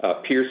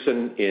 The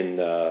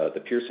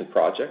Pearson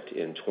project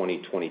in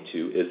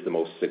 2022 is the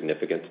most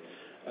significant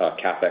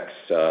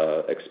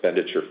CapEx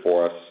expenditure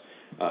for us.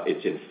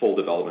 It's in full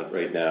development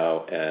right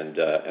now and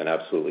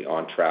absolutely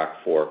on track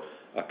for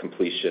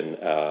completion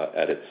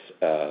at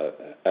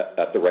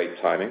the right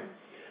timing.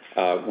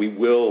 We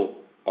will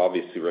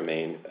obviously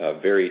remain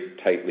very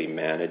tightly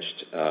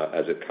managed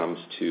as it comes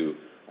to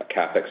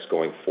CapEx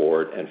going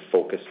forward and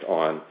focused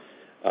on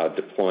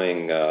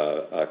deploying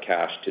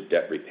cash to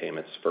debt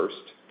repayments first.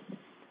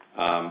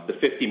 The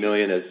 $50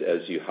 million,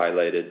 as you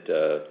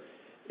highlighted,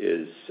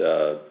 is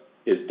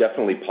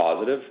definitely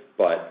positive,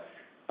 but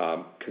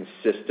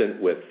consistent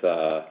with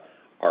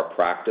our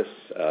practice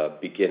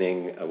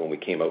beginning when we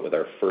came out with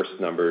our first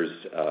numbers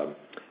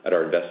at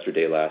our Investor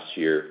Day last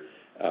year.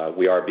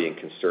 We are being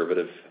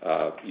conservative.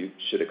 You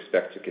should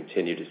expect to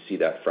continue to see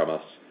that from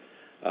us,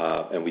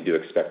 and we do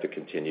expect to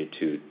continue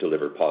to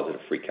deliver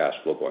positive free cash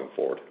flow going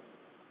forward.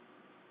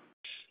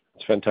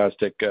 That's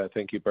fantastic.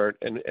 Thank you, Bart.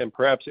 And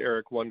perhaps,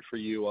 Eric, one for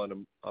you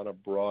on a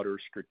broader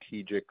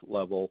strategic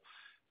level.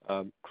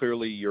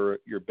 Clearly, you're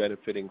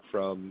benefiting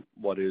from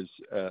what is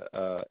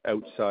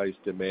outsized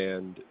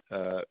demand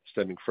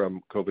stemming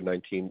from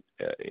COVID-19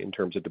 in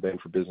terms of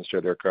demand for business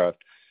jet aircraft.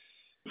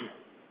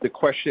 The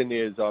question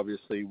is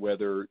obviously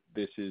whether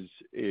this is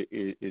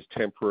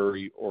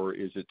temporary or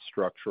is it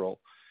structural.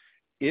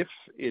 If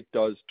it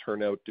does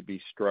turn out to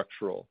be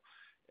structural,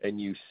 and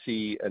you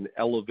see an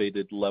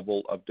elevated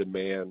level of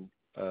demand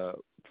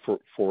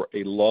for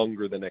a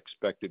longer than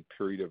expected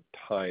period of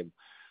time,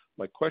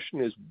 my question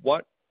is,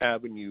 what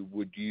avenue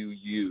would you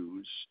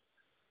use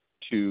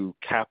to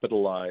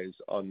capitalize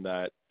on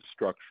that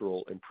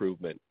structural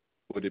improvement?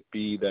 Would it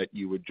be that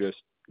you would just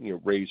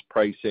raise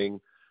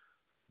pricing?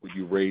 Would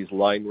you raise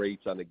line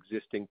rates on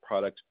existing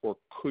products, or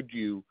could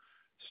you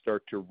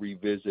start to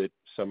revisit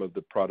some of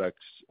the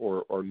products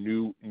or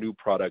new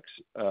products,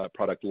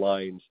 product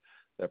lines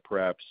that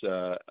perhaps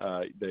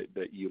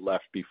that you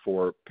left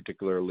before,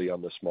 particularly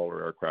on the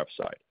smaller aircraft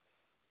side?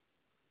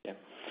 Yeah.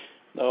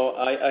 No,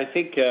 I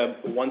think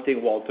one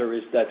thing, Walter,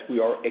 is that we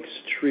are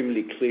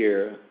extremely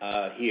clear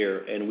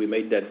here, and we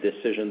made that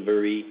decision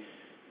very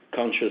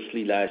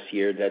consciously last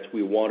year that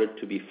we wanted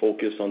to be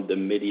focused on the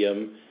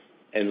medium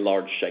and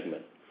large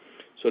segment.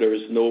 So there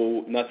is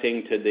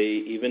nothing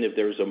today, even if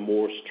there's a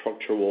more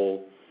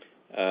structural,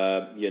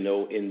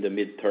 in the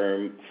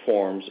midterm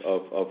forms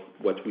of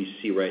what we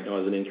see right now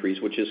as an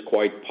increase, which is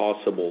quite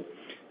possible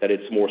that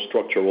it's more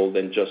structural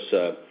than just,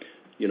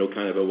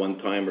 kind of a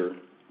one-timer.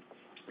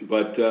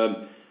 But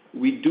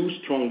we do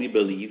strongly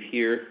believe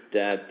here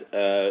that,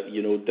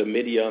 the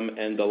medium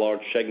and the large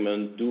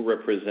segment do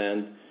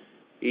represent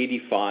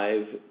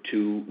 85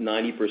 to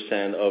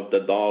 90% of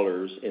the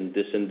dollars in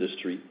this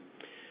industry.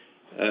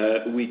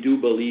 We do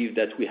believe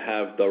that we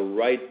have the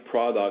right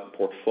product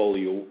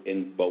portfolio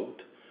in both,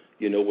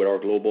 with our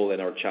Global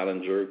and our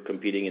Challenger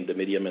competing in the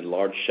medium and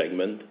large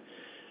segment.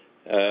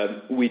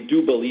 We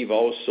do believe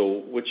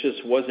also, which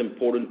was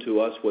important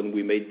to us when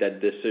we made that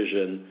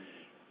decision,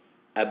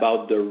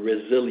 about the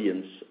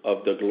resilience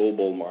of the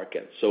global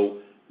market. So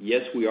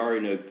yes, we are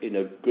in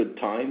a good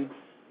time,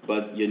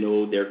 but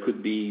there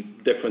could be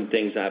different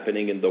things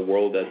happening in the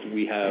world that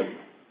we have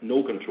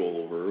no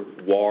control over,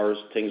 wars,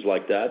 things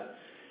like that.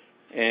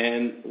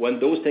 And when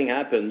those things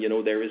happen,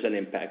 there is an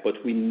impact. But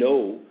we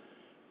know,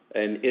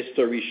 and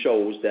history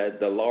shows,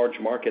 that the large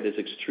market is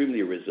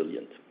extremely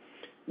resilient.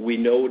 We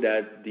know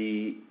that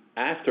the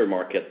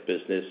aftermarket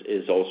business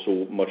is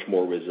also much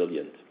more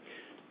resilient.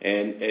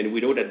 And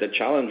we know that the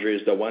Challenger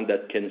is the one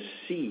that can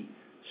see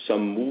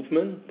some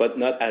movement, but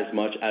not as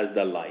much as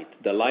the Light.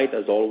 The Light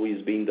has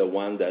always been the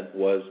one that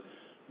was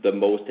the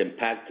most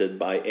impacted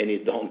by any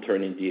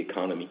downturn in the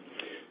economy.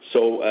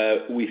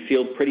 So we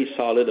feel pretty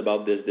solid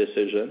about this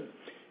decision.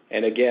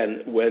 And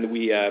again, when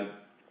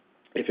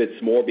if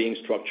it's more being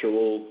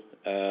structural,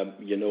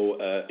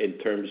 in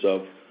terms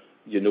of,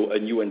 a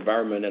new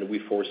environment, and we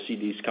foresee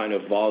these kind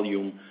of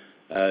volume,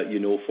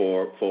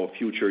 for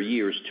future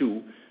years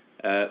too.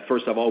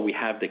 First of all, we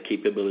have the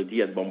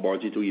capability at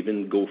Bombardier to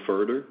even go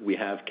further. We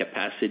have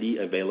capacity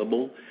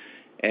available.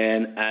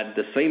 And at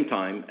the same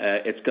time,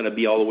 it's going to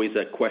be always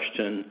a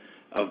question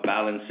of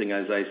balancing,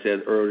 as I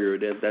said earlier.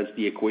 That's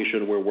the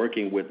equation we're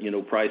working with,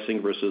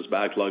 pricing versus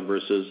backlog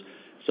versus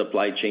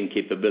supply chain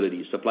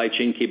capability. Supply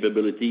chain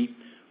capability,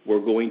 we're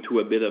going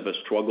through a bit of a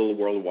struggle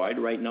worldwide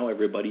right now,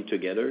 everybody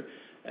together.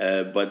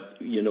 But,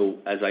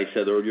 as I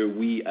said earlier,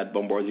 we at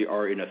Bombardier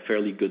are in a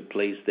fairly good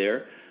place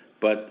there.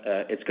 But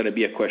it's going to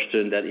be a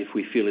question that if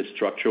we feel it's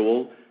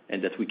structural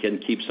and that we can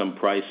keep some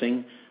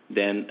pricing,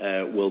 then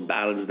we'll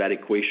balance that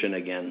equation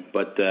again.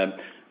 But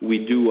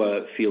we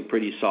do feel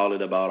pretty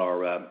solid about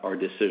our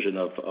decision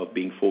of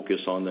being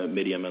focused on the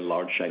medium and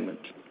large segment.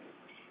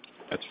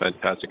 That's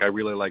fantastic. I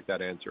really like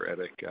that answer,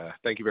 Eric.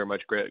 Thank you very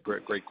much. Great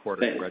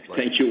quarter. Congratulations.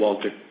 Thank you,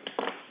 Walter.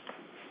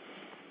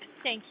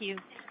 Thank you.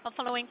 Our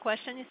following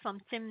question is from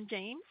Tim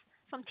James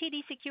from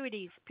TD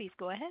Securities. Please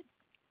go ahead.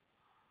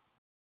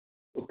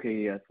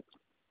 Okay.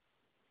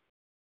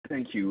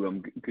 Thank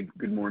you.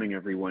 Good morning,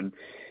 everyone.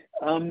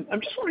 I'm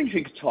just wondering if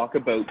you could talk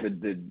about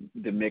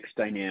the mix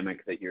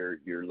dynamic that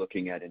you're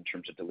looking at in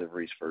terms of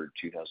deliveries for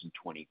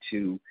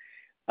 2022.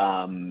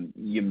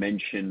 You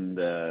mentioned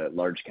the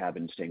large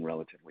cabin staying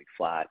relatively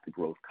flat, the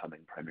growth coming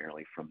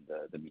primarily from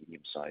the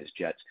medium-sized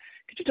jets.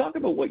 Could you talk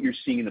about what you're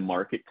seeing in the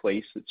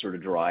marketplace that sort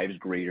of drives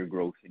greater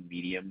growth in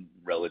medium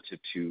relative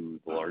to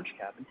the large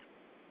cabin?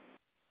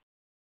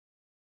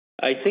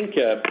 I think,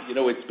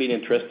 it's been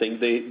interesting.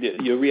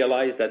 You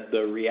realize that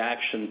the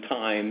reaction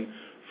time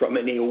from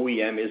any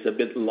OEM is a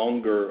bit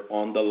longer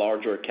on the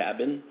larger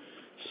cabin.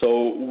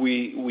 So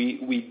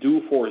we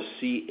do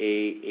foresee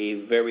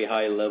a very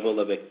high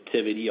level of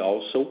activity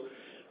also.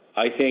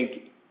 I think,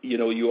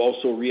 you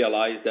also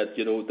realize that,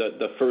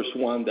 the first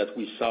one that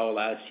we saw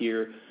last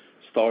year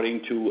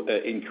starting to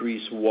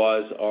increase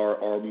was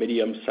our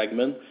medium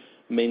segment,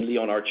 mainly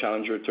on our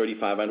Challenger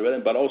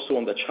 3500, but also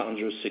on the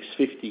Challenger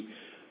 650,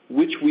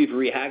 which we've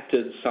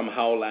reacted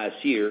somehow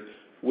last year,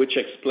 which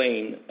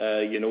explain,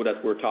 that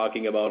we're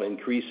talking about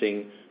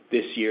increasing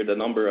this year the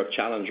number of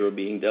Challenger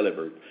being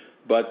delivered.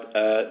 But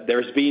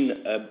there's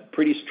been a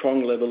pretty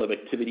strong level of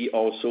activity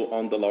also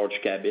on the large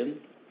cabin.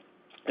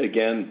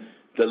 Again,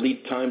 the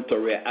lead time to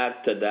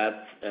react to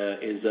that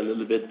is a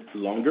little bit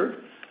longer,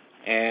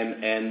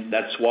 and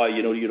that's why,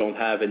 you don't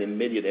have an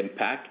immediate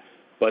impact.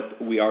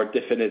 But we are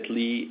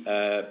definitely,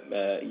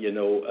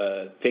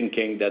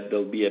 thinking that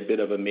there'll be a bit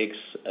of a mix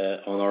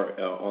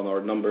on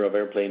our number of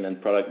airplane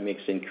and product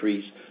mix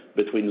increase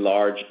between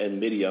large and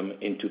medium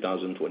in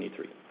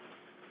 2023.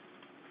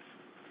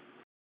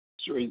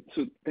 Sorry.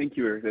 So thank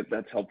you, Eric.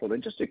 That's helpful.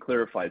 Then just to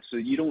clarify, so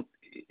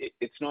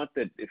it's not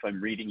that if I'm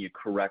reading you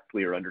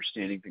correctly or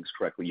understanding things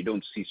correctly, you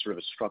don't see sort of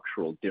a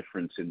structural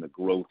difference in the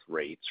growth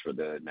rates for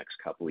the next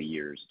couple of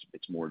years.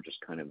 It's more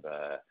just kind of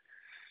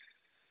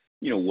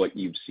what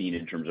you've seen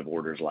in terms of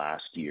orders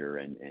last year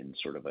and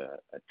sort of a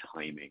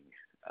timing,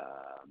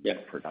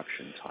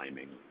 production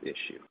timing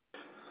issue.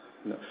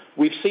 No.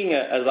 We've seen,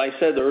 as I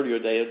said earlier,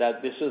 Dave,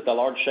 that the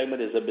large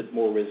segment is a bit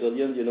more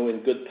resilient.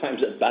 In good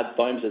times and bad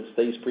times, it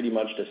stays pretty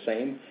much the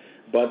same.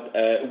 But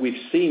we've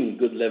seen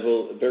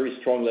very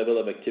strong level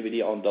of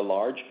activity on the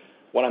large.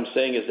 What I'm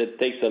saying is it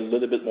takes a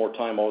little bit more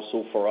time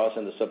also for us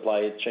and the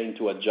supply chain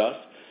to adjust.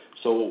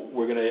 So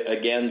we're going to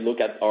again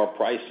look at our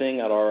pricing,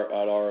 at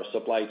our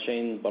supply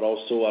chain, but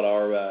also at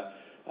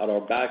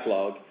our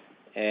backlog,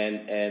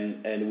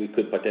 and we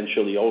could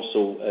potentially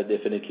also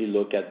definitely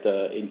look at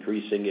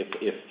increasing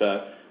if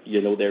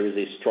there is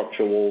a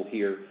structural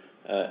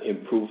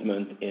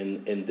improvement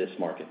in this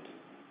market.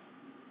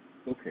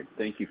 Okay,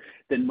 thank you.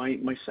 Then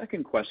my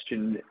second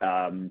question,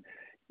 the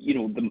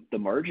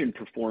margin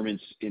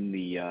performance in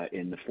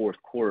the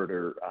fourth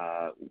quarter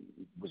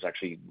was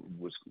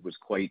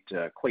quite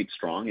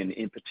strong, and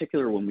in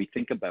particular when we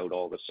think about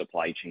all the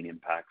supply chain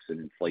impacts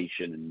and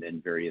inflation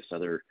and various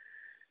other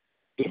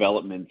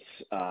developments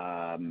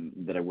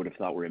that I would have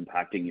thought were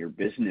impacting your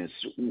business.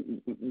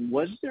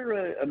 Was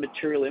there a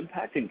material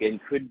impact, and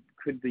could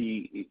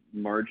the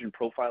margin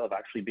profile have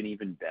actually been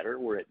even better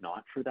were it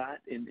not for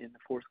that in the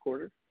fourth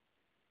quarter?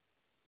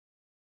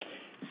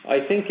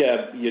 I think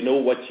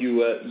what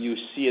you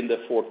see in the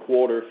fourth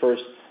quarter.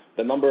 First,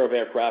 the number of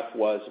aircraft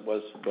was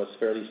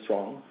fairly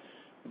strong,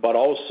 but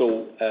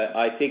also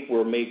I think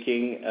we're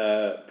making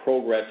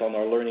progress on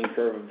our learning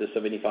curve of the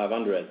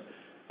 7500.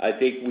 I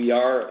think we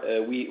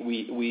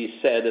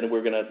said, and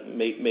we're going to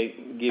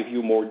give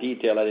you more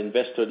detail at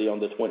Investor Day on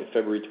the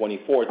February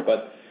 24th,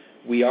 but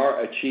we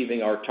are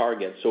achieving our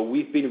target. So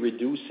we've been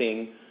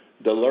reducing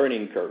the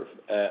learning curve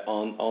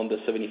on the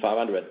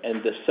 7500,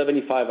 and the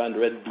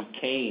 7500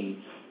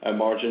 became a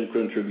margin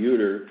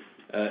contributor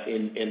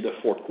in the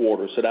fourth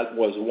quarter. So that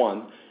was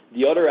one.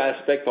 The other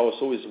aspect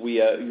also is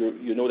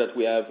that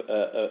we have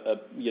a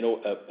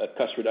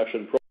cost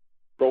reduction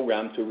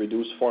program to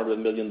reduce $400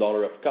 million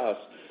of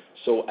costs.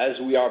 So as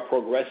we are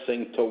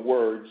progressing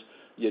towards,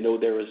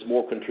 there is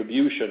more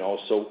contribution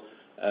also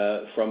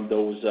from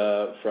those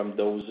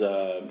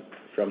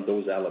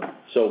elements.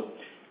 So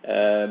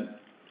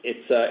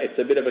it's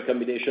a bit of a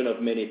combination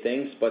of many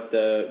things, but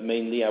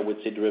mainly I would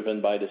say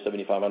driven by the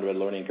 7500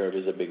 learning curve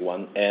is a big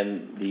one,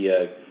 and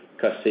the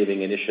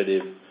cost-saving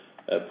initiative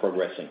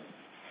progressing.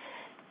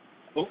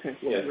 Okay.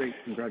 Well, great.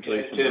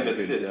 Congratulations. Tim,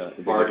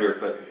 it's Bart here,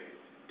 but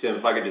Tim,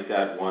 if I could just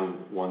add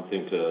one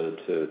thing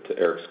to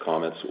Eric's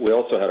comments. We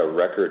also had a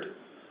record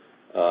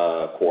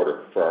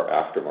quarter for our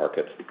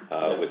aftermarket,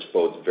 which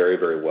bodes very,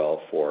 very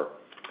well for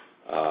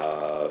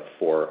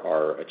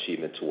our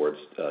achievement towards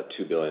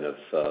 $2 billion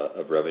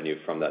of revenue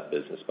from that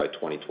business by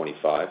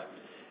 2025.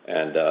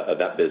 And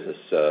that business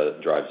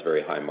drives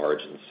very high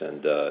margins,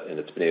 and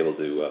it's been able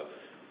to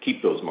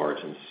keep those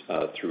margins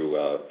through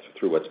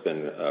what's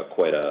been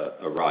quite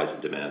a rise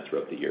in demand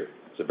throughout the year.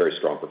 It's a very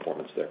strong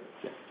performance there.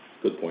 Yeah.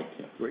 Good point.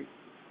 Yeah. Great.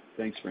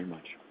 Thanks very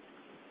much.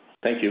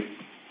 Thank you.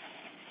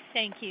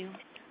 Thank you.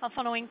 Our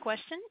following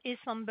question is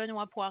from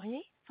Benoit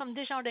Poirier from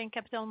Desjardins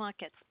Capital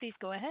Markets. Please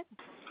go ahead.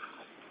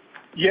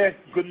 Yeah,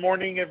 good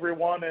morning,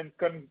 everyone, and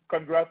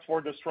congrats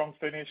for the strong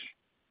finish.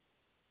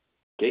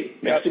 Okay,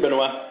 merci,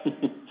 Benoit.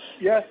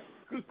 Yes.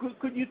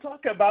 Could you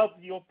talk about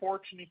the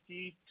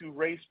opportunity to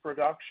raise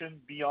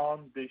production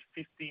beyond the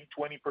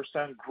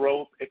 15-20%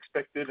 growth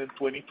expected in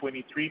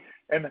 2023,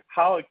 and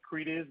how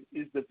accretive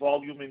is the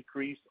volume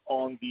increase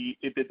on the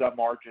EBITDA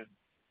margin?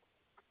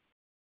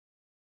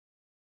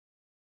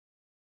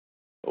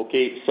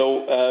 Okay,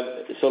 so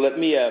let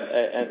me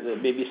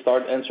maybe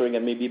start answering,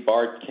 and maybe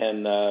Bart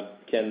can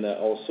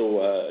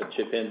also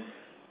chip in.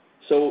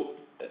 So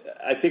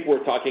I think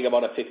we're talking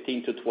about a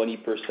 15 to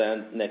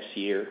 20% next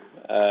year.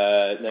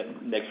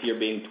 Next year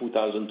being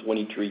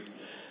 2023.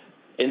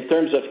 In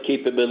terms of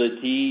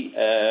capability,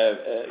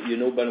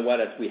 Benoit,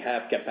 that we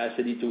have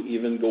capacity to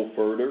even go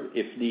further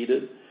if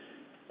needed.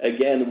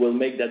 Again, we'll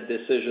make that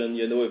decision.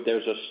 If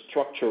there's a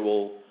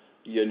structural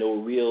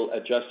real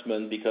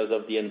adjustment because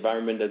of the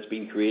environment that's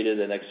been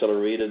created and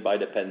accelerated by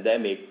the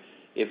pandemic,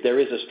 if there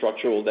is a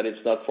structural that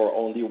it's not for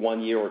only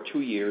 1 year or 2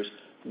 years,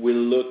 we'll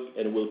look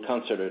and we'll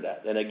consider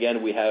that. And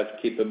again, we have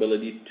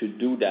capability to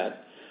do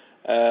that.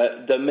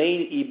 The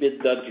main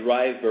EBITDA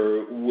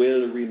driver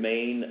will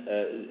remain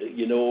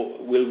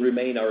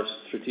our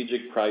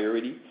strategic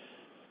priority.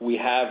 We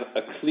have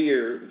a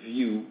clear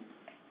view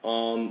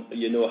on,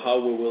 how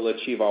we will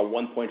achieve our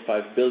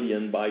 $1.5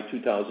 billion by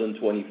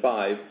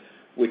 2025,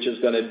 which is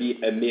going to be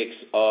a mix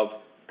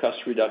of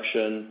cost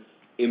reduction,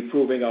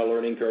 improving our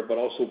learning curve, but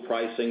also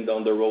pricing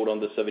down the road on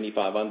the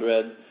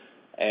 7500,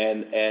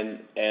 and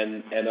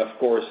of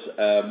course,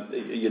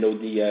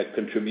 the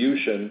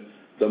contribution,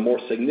 the more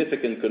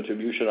significant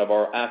contribution of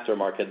our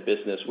aftermarket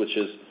business, which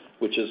is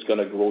going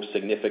to grow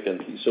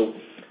significantly. So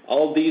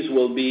all these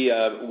will be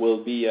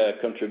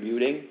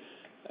contributing.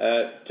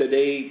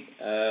 Today,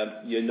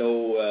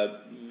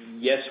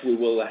 yes, we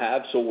will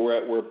have. So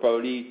we're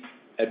probably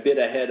a bit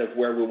ahead of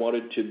where we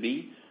wanted to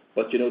be,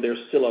 but there's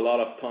still a lot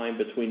of time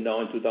between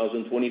now and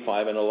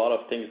 2025, and a lot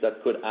of things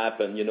that could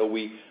happen.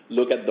 We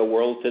look at the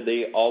world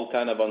today, all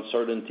kind of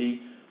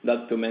uncertainty,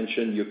 not to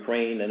mention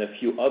Ukraine and a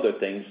few other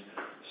things.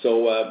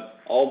 So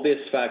all this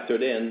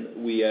factored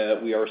in, we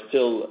are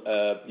still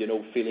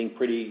feeling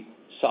pretty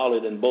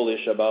solid and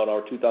bullish about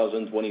our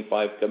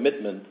 2025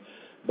 commitment.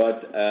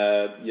 But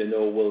can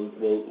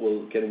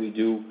we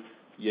do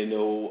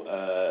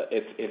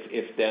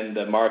if then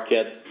the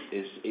market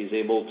is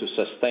able to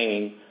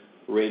sustain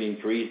rate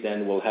increase,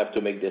 then we'll have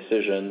to make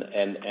decision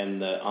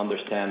and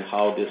understand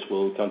how this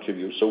will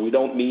contribute. So we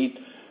don't need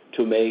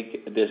to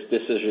make this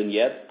decision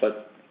yet, but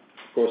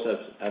of course,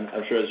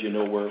 I'm sure as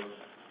we're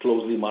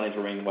closely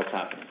monitoring what's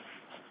happening.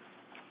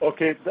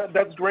 Okay,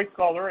 that's great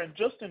color. And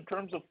just in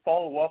terms of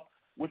follow-up,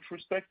 with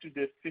respect to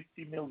the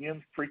 $50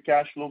 million free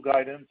cash flow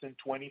guidance in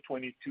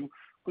 2022,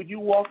 could you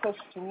walk us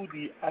through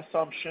the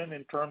assumption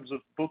in terms of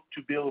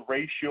book-to-bill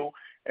ratio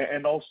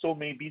and also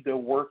maybe the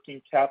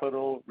working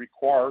capital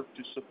required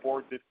to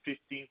support the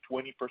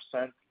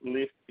 15-20%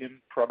 lift in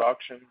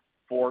production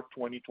for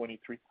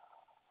 2023?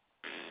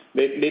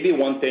 Maybe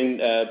one thing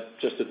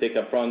just to take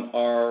up front,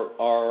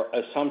 our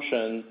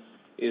assumption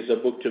is a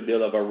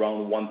book-to-bill of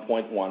around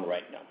 1.1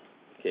 right now.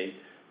 Okay,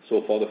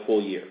 so for the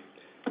full year.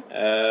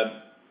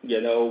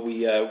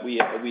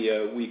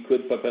 We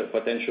could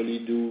potentially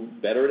do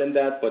better than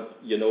that, but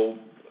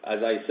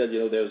as I said,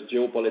 there's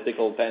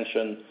geopolitical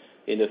tension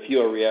in a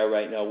few areas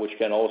right now, which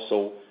can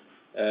also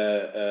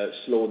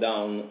slow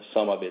down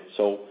some of it.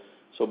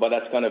 But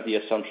that's kind of the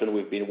assumption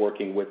we've been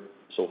working with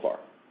so far.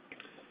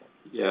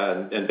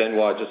 Yeah, and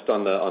Benoit, just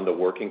on the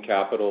working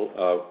capital,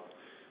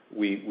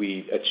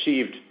 we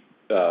achieved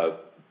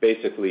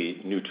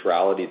basically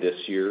neutrality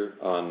this year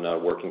on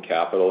working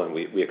capital, and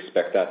we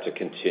expect that to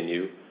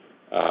continue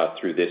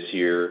through this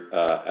year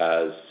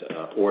as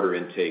order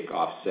intake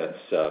offsets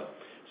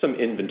some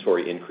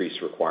inventory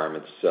increase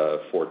requirements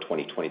for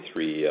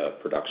 2023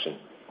 production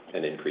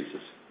and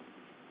increases.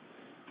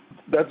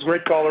 That's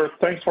great color.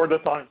 Thanks for the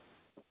time.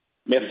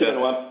 Merci,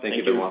 Benoit. Thank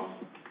you, Benoit.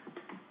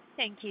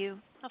 Thank you.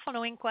 Our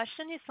following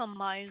question is from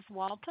Myles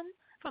Walton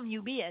from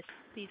UBS.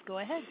 Please go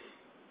ahead.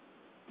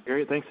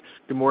 Great, thanks.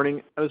 Good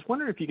morning. I was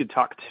wondering if you could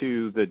talk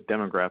to the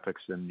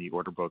demographics in the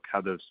order book,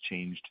 how those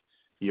changed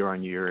year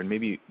on year, and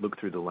maybe look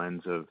through the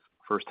lens of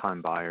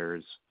first-time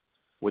buyers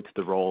what's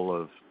the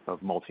role of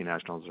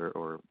multinationals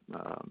or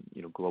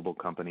global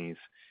companies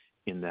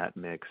in that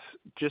mix?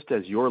 Just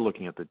as you're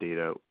looking at the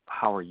data,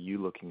 how are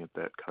you looking at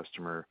that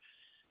customer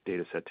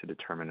data set to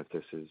determine if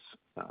this is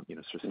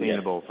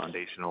sustainable,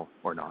 foundational,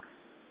 or not?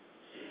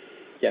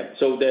 Yeah.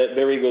 So the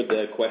very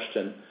good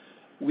question.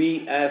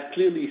 We have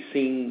clearly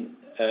seen,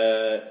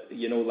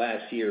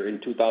 last year in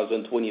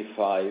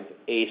 2025,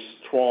 a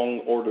strong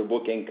order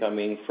booking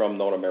coming from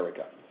North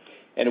America.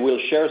 And we'll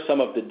share some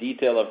of the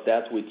detail of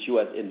that with you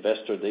at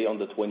Investor Day on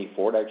the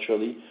 24th,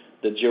 actually,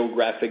 the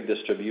geographic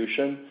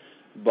distribution.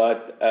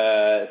 But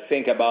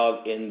think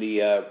about in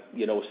the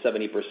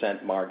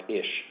 70%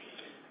 mark-ish.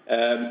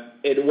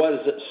 It was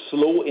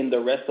slow in the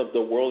rest of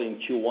the world in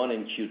Q1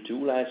 and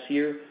Q2 last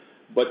year,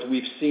 but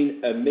we've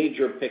seen a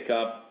major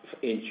pickup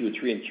in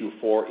Q3 and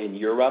Q4 in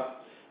Europe,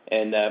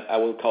 and I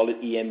will call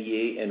it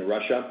EMEA and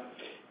Russia.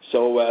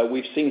 So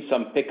we've seen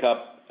some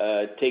pickup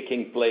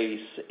taking place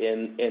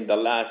in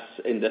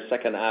the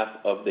second half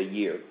of the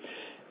year.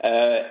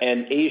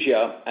 And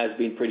Asia has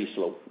been pretty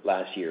slow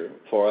last year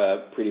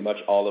for pretty much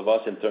all of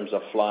us in terms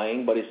of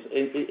flying, but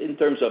it's in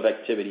terms of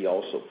activity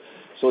also.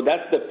 So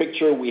that's the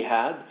picture we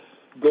had.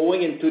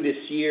 Going into this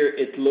year,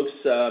 it looks,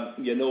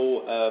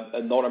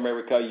 North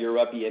America,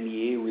 Europe,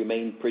 EMEA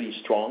remain pretty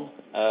strong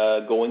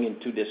going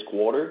into this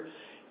quarter.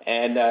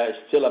 And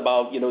still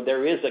about,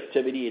 there is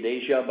activity in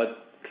Asia,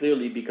 but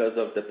clearly because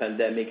of the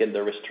pandemic and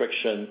the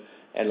restriction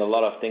and a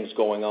lot of things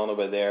going on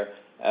over there,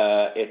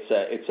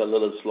 it's a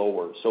little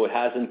slower. So it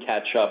hasn't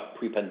catch up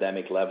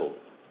pre-pandemic level.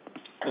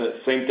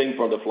 Same thing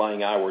for the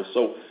flying hours.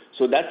 So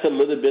that's a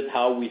little bit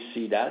how we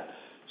see that.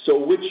 So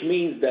which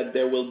means that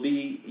there will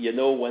be,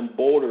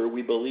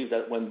 we believe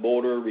that when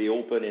border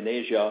reopen in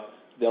Asia,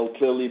 there'll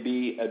clearly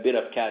be a bit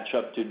of catch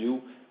up to do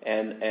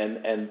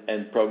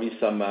and probably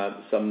some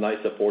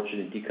nice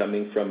opportunity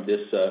coming from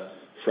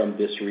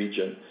this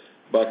region.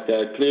 But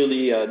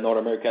clearly North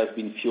America has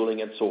been fueling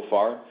it so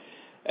far.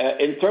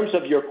 In terms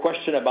of your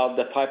question about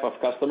the type of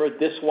customer,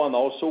 this one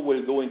also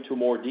will go into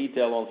more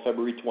detail on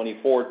February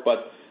 24th,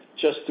 but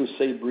just to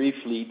say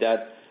briefly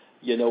that,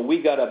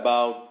 we got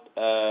about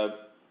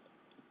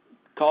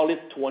call it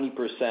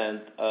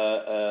 20%,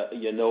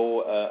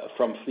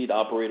 from fleet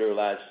operator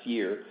last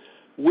year,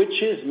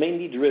 which is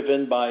mainly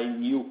driven by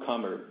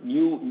newcomer,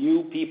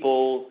 new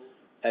people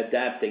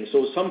adapting.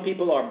 So some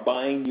people are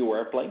buying new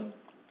airplane,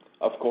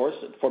 of course,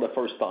 for the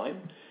first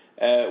time,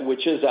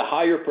 which is a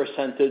higher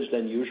percentage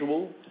than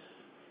usual.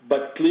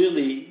 But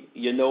clearly,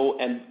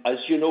 and as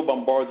you know,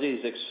 Bombardier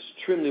is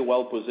extremely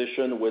well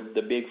positioned with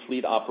the big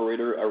fleet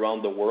operator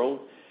around the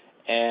world.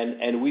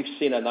 And we've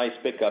seen a nice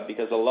pickup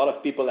because a lot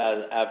of people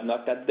have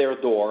knocked at their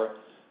door,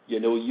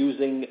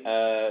 using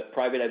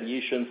private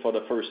aviation for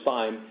the first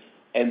time,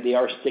 and they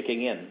are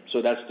sticking in.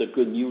 So that's the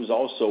good news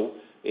also.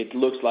 It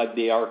looks like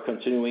they are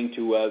continuing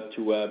to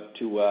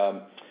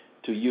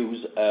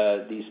use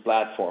these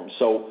platforms.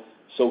 So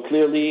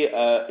clearly,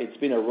 it's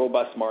been a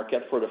robust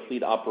market for the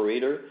fleet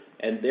operator,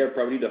 and they're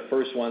probably the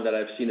first one that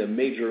I've seen a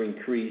major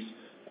increase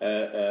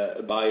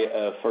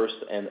by first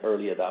and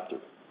early adopter.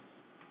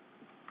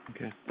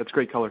 Okay, that's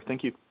great color.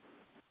 Thank you.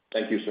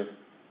 Thank you, sir.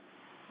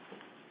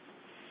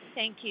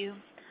 Thank you.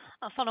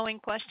 Our following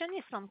question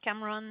is from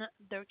Cameron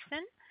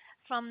Doerksen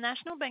from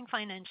National Bank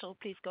Financial.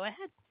 Please go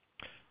ahead.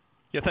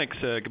 Yeah, thanks.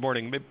 Good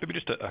morning. Maybe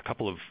just a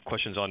couple of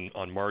questions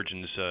on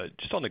margins.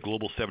 Just on the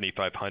Global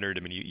 7500,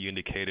 I mean, you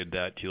indicated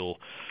that you'll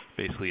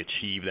basically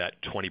achieve that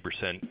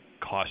 20%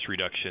 cost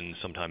reduction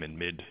sometime in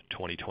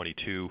mid-2022.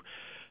 Do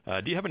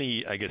you have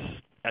any,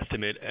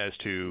 estimate as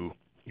to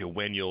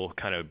when you'll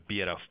kind of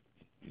be at a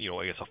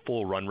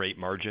full run rate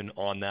margin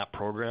on that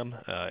program?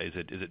 Is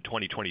it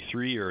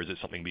 2023, or is it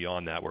something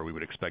beyond that where we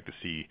would expect to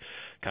see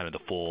kind of the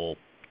full,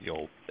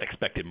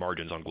 expected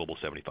margins on Global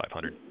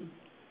 7500?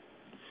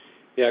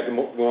 Yeah,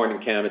 good morning,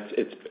 Cam.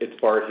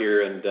 It's Bart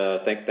here,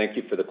 and thank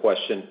you for the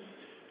question.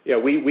 Yeah,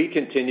 we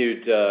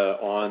continued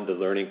on the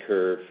learning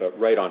curve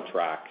right on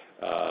track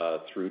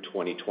through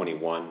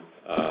 2021,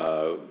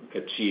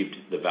 achieved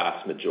the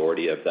vast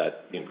majority of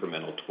that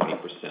incremental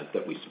 20%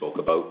 that we spoke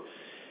about.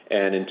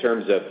 And in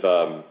terms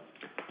of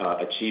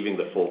achieving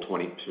the full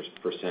 20%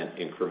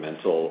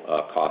 incremental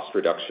cost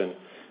reduction,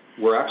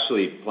 we're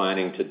actually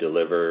planning to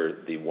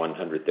deliver the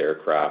 100th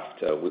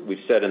aircraft.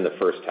 We've said in the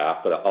first half,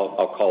 but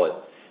I'll call it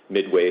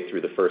midway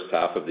through the first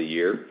half of the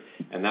year,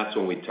 and that's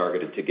when we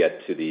targeted to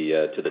get to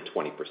the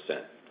 20%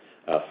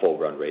 full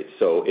run rate.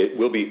 So it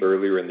will be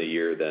earlier in the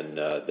year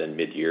than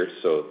mid-year,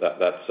 so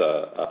that's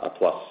a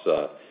plus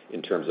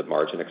in terms of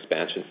margin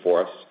expansion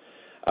for us.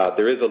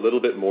 There is a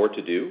little bit more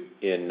to do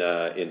in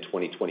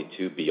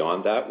 2022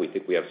 beyond that. We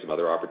think we have some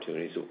other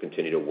opportunities we'll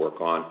continue to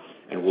work on,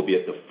 and we'll be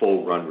at the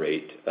full run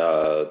rate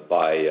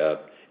by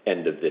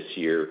end of this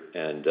year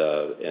and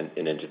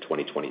into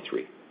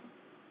 2023.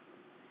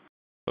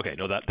 Okay,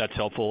 no, that's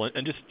helpful.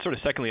 And just sort of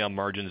secondly on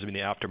margins, I mean, the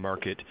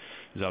aftermarket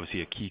is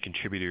obviously a key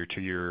contributor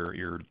to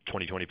your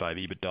 2025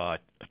 EBITDA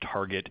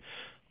target.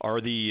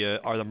 Are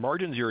the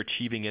margins you're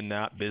achieving in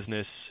that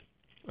business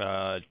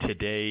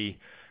today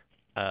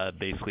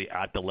basically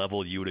at the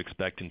level you would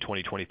expect in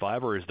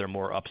 2025, or is there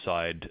more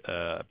upside,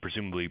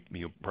 presumably,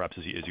 perhaps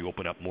as you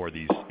open up more of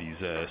these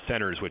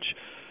centers, which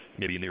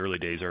maybe in the early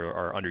days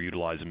are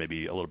underutilized and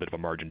maybe a little bit of a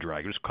margin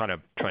drag? Just kind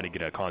of trying to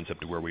get a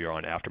concept of where we are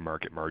on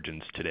aftermarket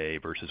margins today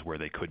versus where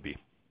they could be.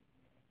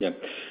 Yeah.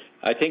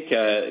 I think,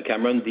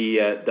 Cameron,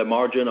 the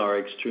margin are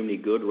extremely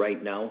good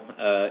right now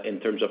in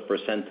terms of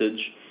percentage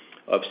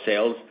of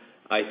sales.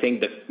 I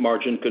think the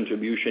margin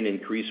contribution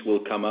increase will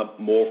come up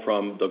more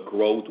from the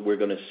growth we're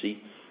going to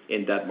see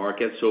in that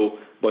market.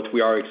 But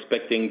we are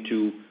expecting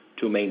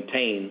to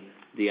maintain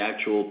the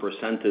actual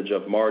percentage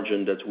of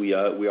margin that we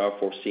are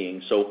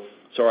foreseeing. So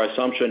our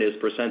assumption is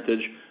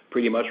percentage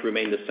pretty much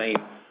remain the same.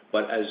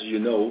 But as you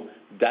know,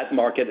 that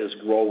market is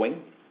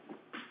growing.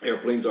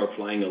 Airplanes are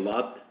flying a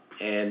lot.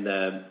 And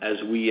as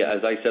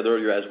I said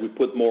earlier, as we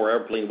put more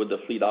airplane with the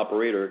fleet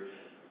operator,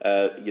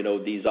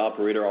 these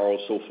operators are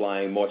also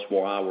flying much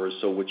more hours,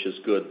 so which is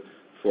good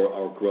for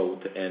our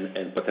growth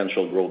and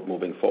potential growth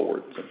moving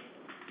forward. So.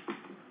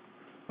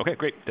 Okay,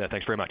 great.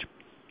 Thanks very much.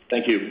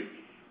 Thank you.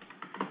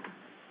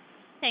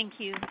 Thank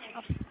you.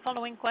 Our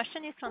following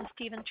question is from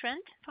Stephen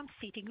Trent from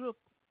Citigroup.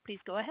 Please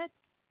go ahead.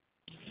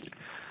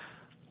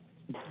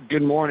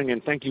 Good morning,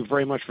 and thank you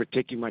very much for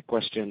taking my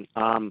question.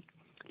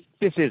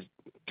 This is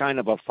kind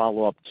of a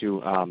follow-up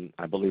to,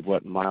 I believe,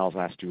 what Miles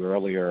asked you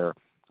earlier,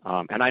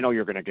 and I know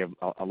you're going to give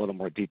a little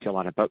more detail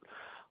on it, but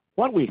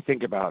when we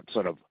think about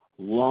sort of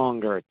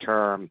longer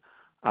term,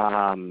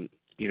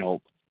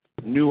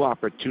 new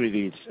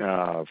opportunities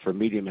for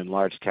medium and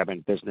large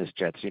cabin business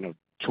jets,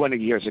 20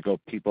 years ago,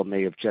 people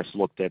may have just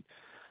looked at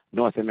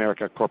North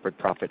America corporate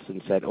profits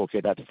and said,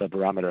 okay, that's the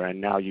barometer, and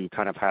now you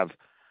kind of have,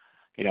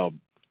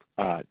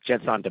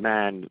 jets on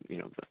demand,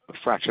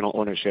 fractional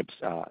ownerships,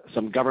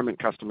 some government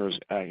customers,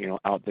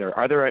 out there.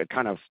 Are there a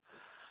kind of,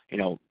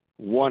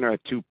 one or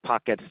two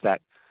pockets that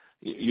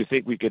you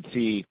think we could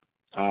see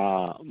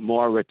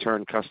more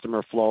return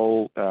customer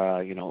flow,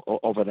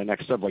 over the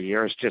next several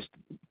years? Just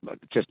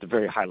a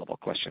very high-level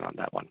question on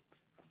that one.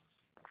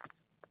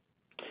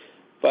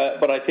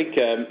 But I think,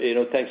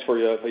 thanks for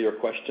your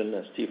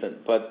question, Stephen.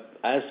 But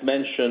as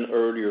mentioned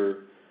earlier,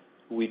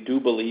 we do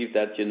believe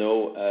that,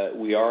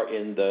 we are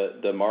in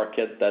the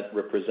market that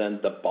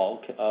represent the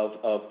bulk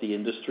of the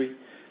industry.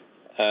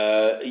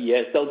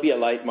 Yes, there'll be a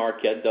light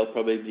market. There'll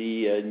probably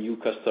be a new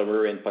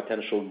customer and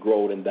potential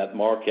growth in that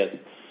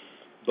market.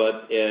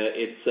 But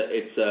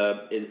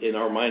in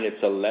our mind,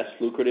 it's a less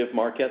lucrative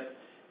market.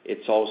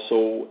 It's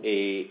also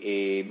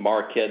a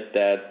market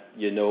that,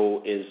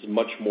 is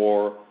much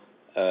more,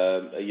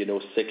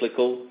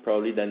 cyclical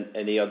probably than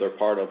any other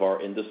part of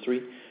our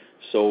industry.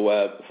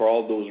 So for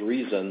all those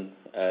reasons,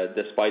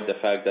 despite the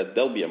fact that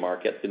there'll be a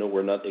market,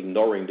 we're not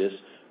ignoring this.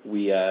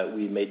 We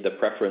made the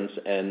preference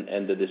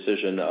and the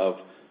decision of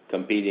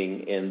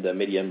competing in the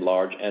medium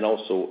large and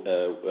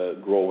also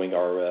growing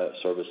our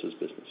services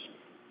business.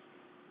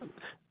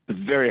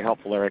 Very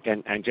helpful, Eric.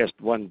 And just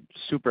one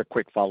super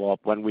quick follow-up.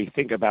 When we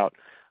think about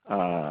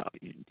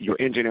your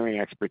engineering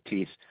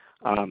expertise,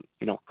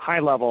 high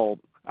level,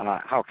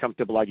 how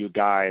comfortable are you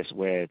guys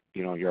with,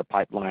 your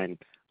pipeline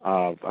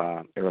of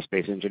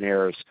aerospace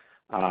engineers,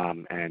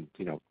 and,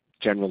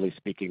 generally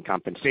speaking,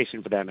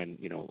 compensation for them, and,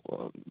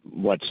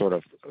 what sort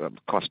of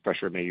cost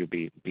pressure may you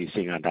be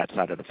seeing on that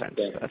side of the fence?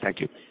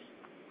 Thank you.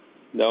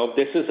 No,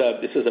 this is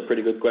a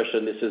pretty good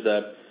question. This is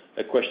a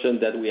question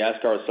that we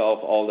ask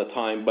ourselves all the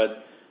time.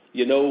 But,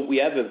 we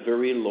have a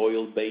very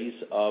loyal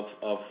base of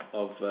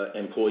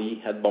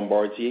employee at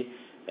Bombardier.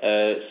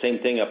 Same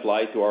thing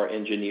applies to our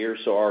engineers.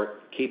 So our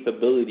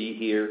capability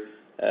here,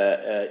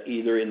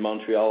 either in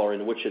Montreal or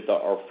in Wichita,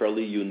 are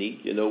fairly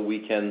unique. We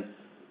can,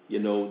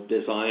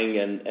 design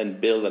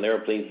and build an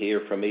airplane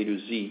here from A to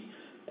Z.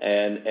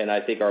 And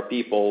I think our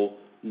people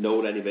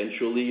know that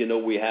eventually,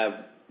 we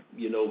have,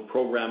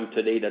 program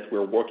today that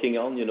we're working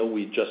on.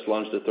 We just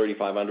launched the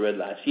 3500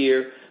 last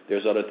year.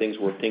 There's other things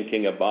we're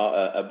thinking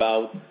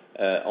about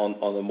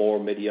on a more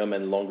medium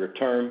and longer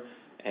term.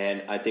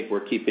 And I think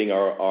we're keeping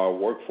our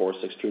workforce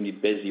extremely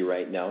busy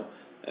right now.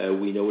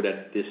 We know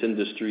that this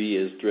industry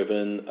is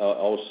driven,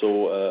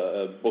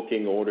 also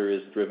booking order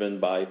is driven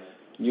by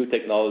new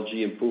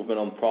technology, improvement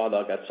on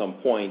product at some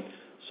point.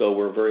 So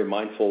we're very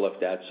mindful of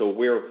that. So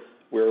we're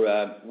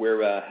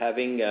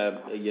having,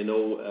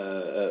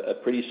 a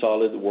pretty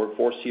solid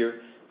workforce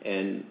here.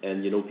 And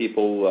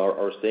people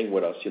are staying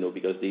with us,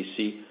 because they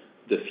see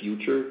the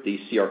future. They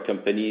see our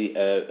company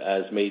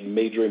has made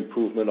major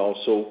improvement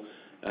also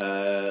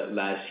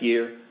last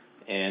year.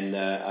 And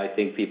I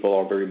think people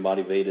are very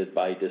motivated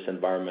by this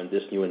environment,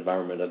 this new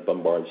environment at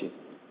Bombardier.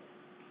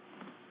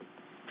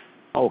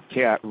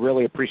 Okay, I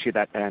really appreciate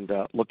that, and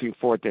looking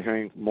forward to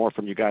hearing more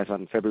from you guys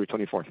on February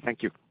 24th.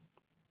 Thank you.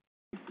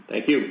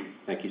 Thank you.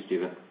 Thank you,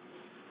 Stephen.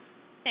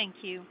 Thank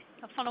you.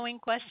 The following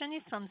question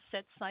is from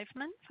Seth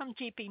Seifman from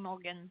JP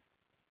Morgan.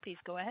 Please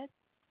go ahead.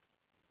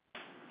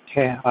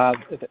 Okay,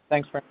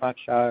 thanks very much.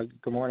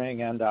 Good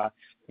morning, and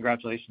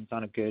congratulations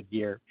on a good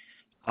year.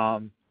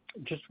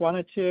 Just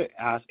wanted to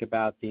ask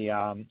about the,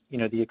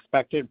 the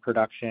expected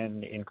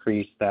production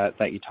increase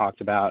that you talked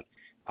about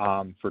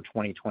for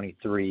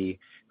 2023.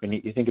 When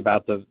you think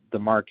about the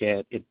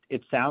market,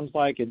 it sounds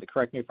like, and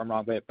correct me if I'm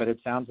wrong, but it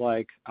sounds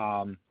like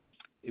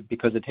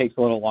because it takes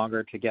a little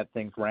longer to get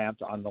things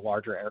ramped on the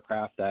larger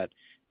aircraft, that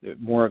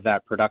more of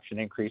that production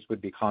increase would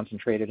be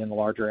concentrated in the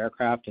larger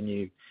aircraft. And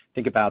you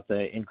think about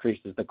the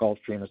increases that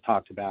Gulfstream has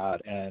talked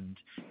about and,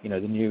 the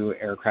new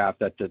aircraft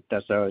that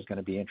Dassault is going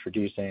to be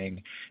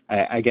introducing.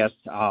 I guess,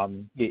 how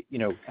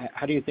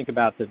do you think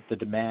about the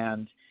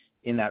demand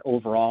in that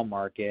overall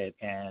market?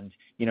 And,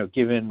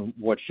 given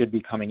what should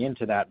be coming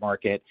into that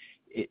market,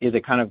 is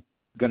it kind of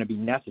going to be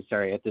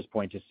necessary at this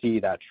point to see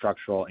that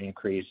structural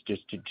increase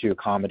just to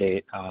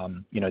accommodate,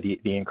 the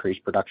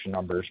increased production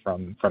numbers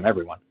from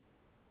everyone?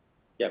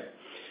 Yeah.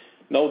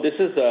 No, this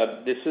is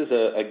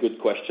a good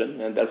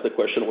question, and that's the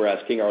question we're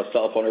asking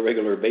ourselves on a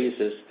regular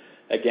basis.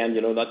 Again,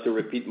 not to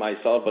repeat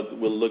myself, but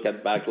we'll look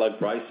at backlog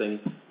pricing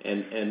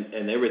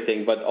and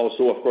everything. But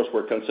also, of course,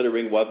 we're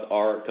considering what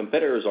our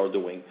competitors are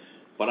doing.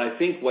 But I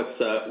think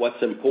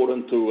what's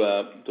important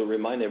to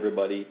remind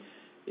everybody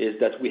is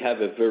that we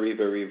have a very,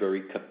 very,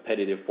 very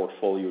competitive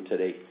portfolio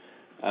today.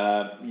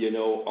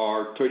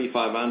 Our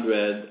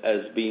 3500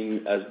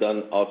 has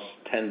done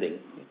outstanding.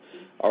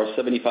 Our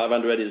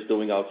 7500 is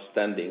doing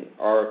outstanding.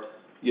 Our,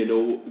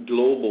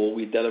 Global,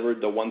 we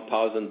delivered the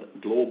 1000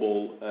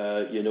 Global,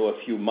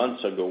 a few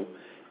months ago,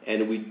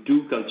 and we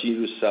do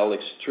continue to sell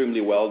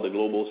extremely well the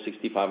Global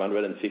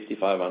 6500 and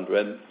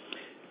 5500.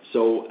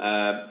 So,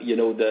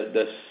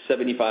 the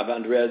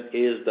 7500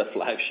 is the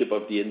flagship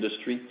of the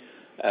industry.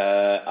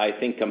 I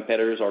think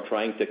competitors are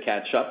trying to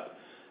catch up.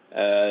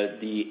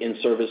 The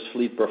in-service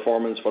fleet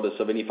performance for the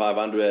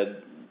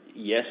 7500,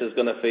 yes, is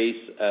going to face,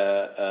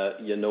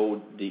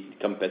 the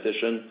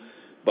competition,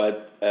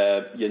 but,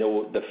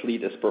 the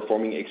fleet is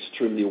performing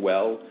extremely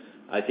well.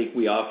 I think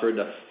we offer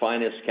the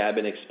finest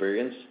cabin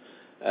experience.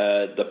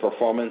 The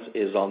performance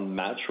is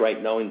unmatched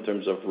right now in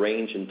terms of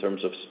range, in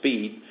terms of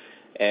speed,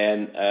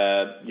 and,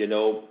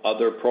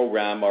 other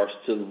programs are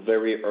still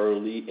very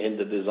early in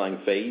the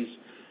design phase.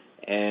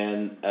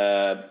 And,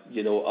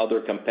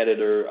 other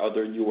competitor,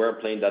 other new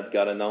airplane that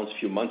got announced a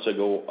few months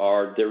ago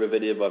are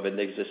derivative of an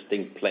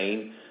existing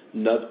plane,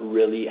 not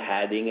really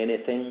adding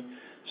anything.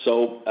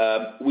 So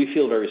we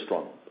feel very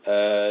strong.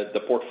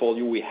 The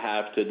portfolio we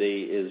have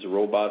today is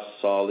robust,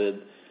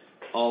 solid.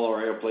 All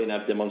our airplanes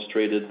have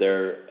demonstrated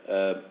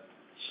their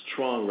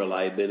strong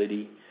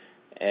reliability.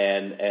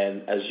 And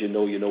as you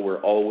know,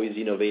 we're always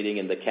innovating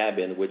in the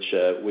cabin, which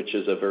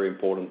is a very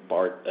important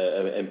part,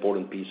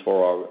 important piece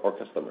for our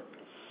customer.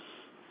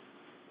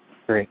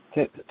 Great.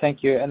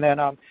 Thank you. And then,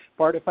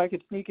 Bart, if I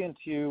could sneak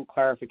into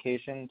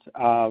clarifications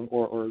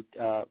or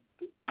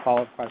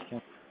follow-up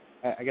questions.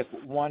 I guess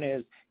one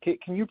is,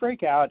 can you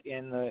break out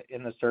in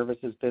the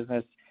services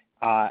business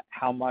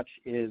how much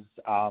is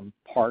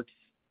parts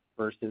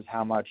versus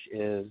how much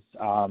is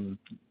kind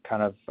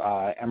of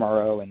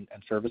MRO and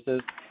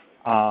services,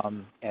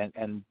 and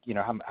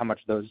how much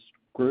those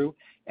grew?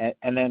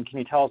 And then can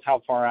you tell us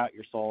how far out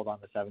you're sold on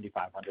the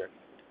 7500?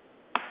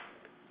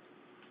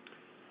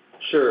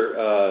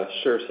 Sure,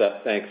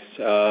 Seth. Thanks.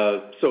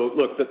 So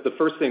look, the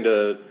first thing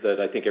that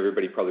I think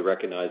everybody probably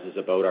recognizes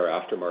about our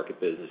aftermarket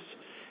business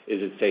is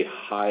it's a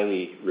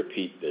highly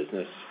repeat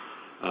business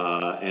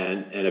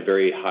and a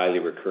very highly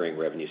recurring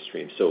revenue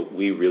stream. So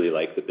we really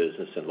like the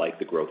business and like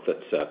the growth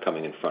that's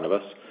coming in front of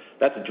us.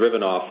 That's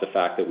driven off the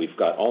fact that we've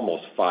got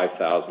almost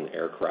 5,000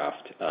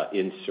 aircraft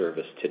in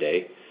service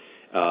today.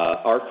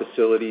 Our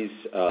facilities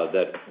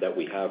that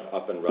we have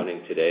up and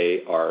running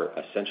today are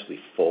essentially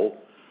full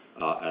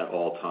at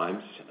all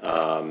times,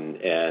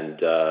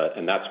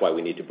 and that's why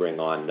we need to bring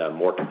on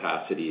more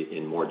capacity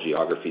in more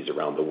geographies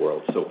around the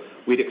world. So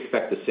we'd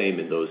expect the same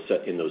in those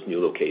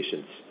new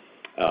locations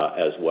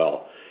as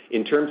well.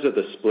 In terms of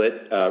the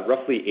split,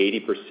 roughly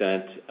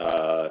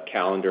 80%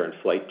 calendar and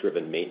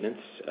flight-driven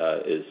maintenance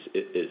is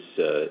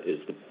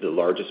the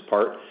largest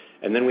part,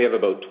 and then we have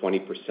about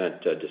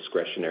 20%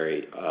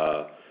 discretionary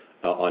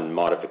on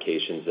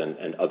modifications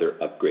and other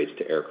upgrades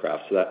to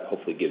aircraft. So that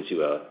hopefully gives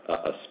you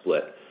a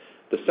split.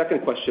 The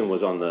second question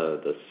was on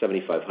the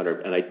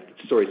 7500, and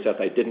sorry, Seth,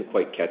 I didn't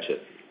quite catch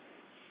it.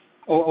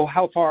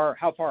 How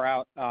far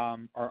out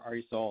are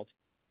you sold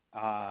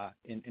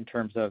in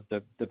terms of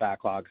the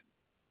backlog?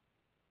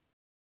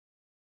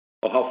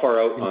 Oh, how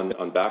far out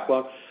on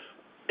backlog?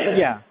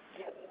 Yeah.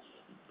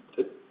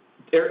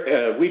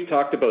 We've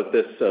talked about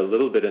this a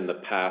little bit in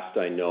the past,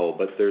 I know,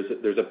 but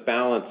there's a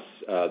balance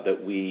that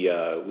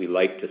we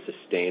like to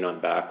sustain on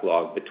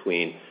backlog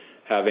between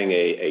having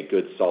a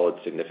good, solid,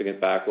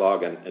 significant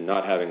backlog and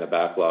not having a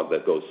backlog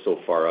that goes so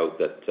far out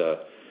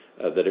that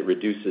it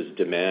reduces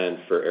demand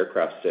for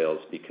aircraft sales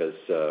because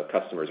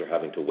customers are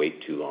having to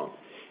wait too long.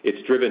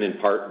 It's driven in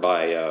part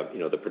by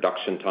the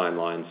production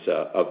timelines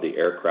of the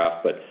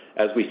aircraft, but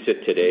as we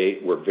sit today,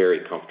 we're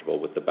very comfortable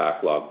with the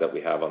backlog that we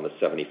have on the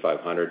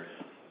 7500.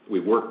 We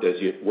worked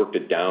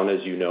it down,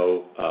 as you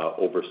know,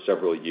 over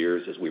several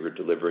years as we were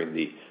delivering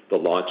the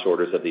launch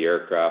orders of the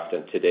aircraft,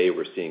 and today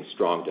we're seeing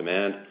strong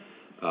demand.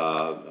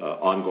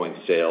 ongoing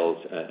sales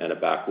and a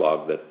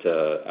backlog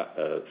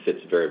that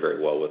fits very,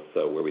 very well with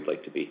where we'd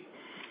like to be.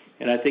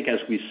 And I think, as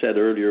we said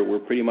earlier, we're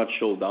pretty much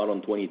sold out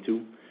on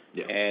 22.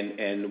 Yeah.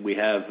 And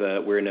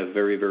we're in a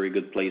very, very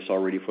good place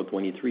already for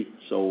 23.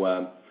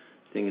 So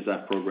things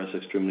have progressed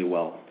extremely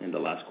well in the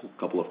last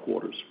couple of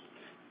quarters.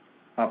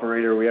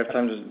 Operator, we have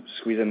time to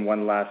squeeze in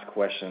one last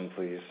question,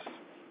 please.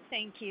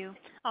 Thank you.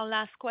 Our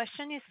last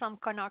question is from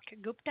Konark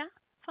Gupta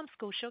from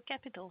Scotia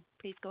Capital.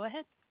 Please go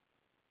ahead.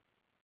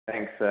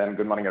 Thanks, and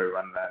good morning,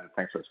 everyone, and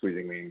thanks for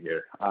squeezing me in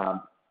here.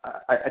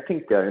 I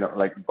think,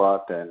 like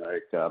Bart and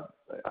Eric,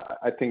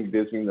 I think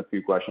there's been a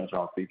few questions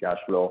around free cash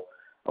flow.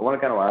 I want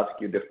to kind of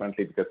ask you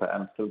differently because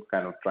I'm still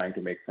kind of trying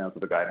to make sense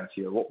of the guidance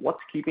here.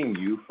 What's keeping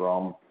you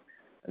from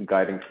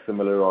guiding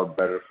similar or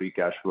better free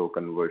cash flow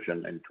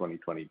conversion in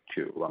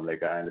 2022?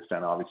 I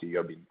understand obviously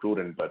you're being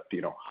prudent, but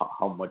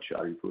how much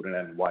are you prudent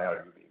and why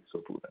are you being so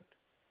prudent?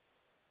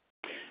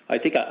 I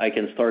think I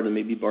can start, and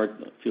maybe Bart,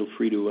 feel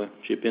free to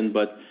chip in.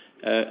 But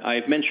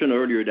I've mentioned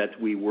earlier that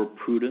we were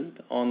prudent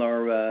on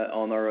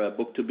our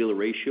book-to-bill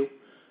ratio.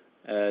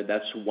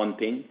 That's one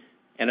thing.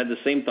 And at the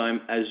same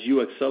time, as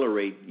you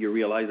accelerate, you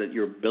realize that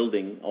you're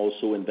building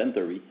also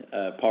inventory,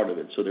 part of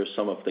it. So there's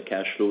some of the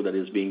cash flow that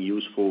is being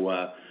used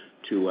for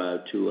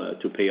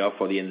to pay off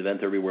for the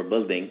inventory we're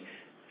building.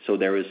 So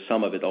there is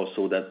some of it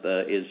also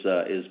that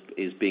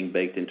is being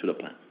baked into the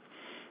plan.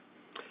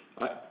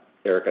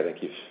 Eric, I think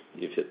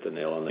you've hit the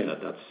nail on the head.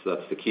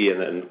 That's the key.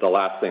 And then the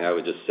last thing I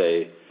would just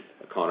say,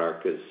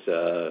 Konark,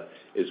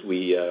 is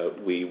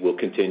we will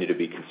continue to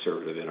be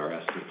conservative in our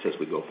estimates as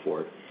we go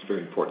forward. It's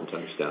very important to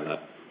understand that.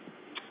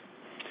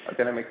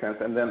 Okay, that makes sense.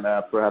 And then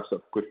perhaps a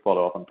quick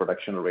follow-up on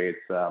production rates.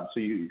 So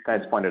you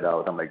guys pointed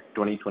out,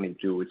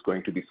 2022 is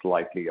going to be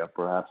slightly up,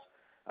 perhaps.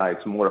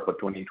 It's more of a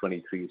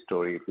 2023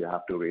 story if you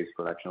have to raise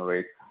production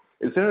rates.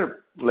 Is there,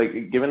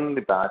 given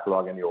the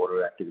backlog and the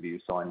order activity you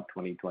saw in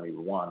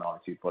 2021,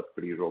 obviously it was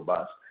pretty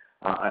robust.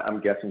 I'm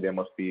guessing there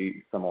must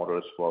be some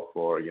orders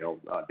for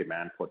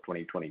demand for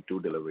 2022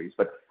 deliveries.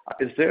 But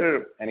is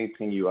there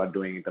anything you are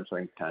doing in terms of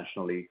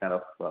intentionally kind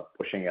of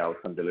pushing out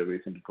some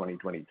deliveries into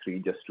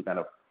 2023 just to kind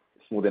of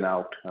smoothen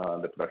out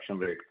the production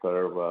rate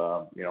curve,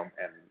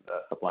 and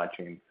supply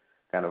chain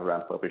kind of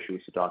ramp up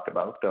issues you talked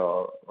about,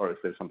 or is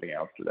there something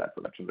else to that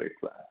production rate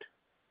flat?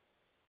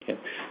 Okay.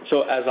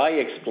 So as I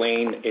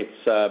explained,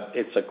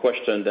 it's a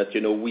question that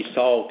we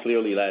saw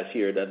clearly last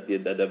year that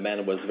the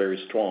demand was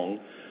very strong,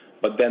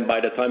 but then by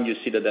the time you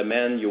see the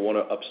demand, you want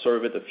to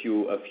observe it a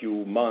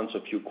few months,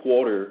 a few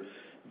quarters.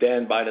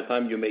 Then by the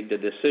time you make the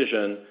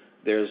decision,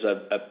 there's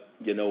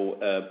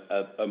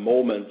a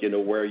moment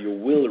where you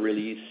will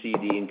really see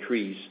the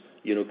increase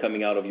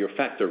coming out of your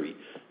factory.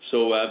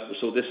 So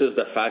this is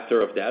the factor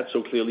of that.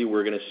 So clearly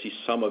we're going to see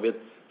some of it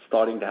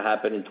starting to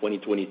happen in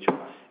 2022,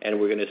 and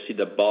we're going to see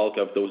the bulk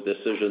of those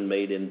decisions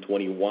made in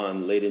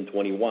 21, late in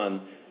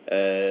 21,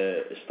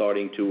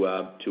 starting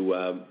to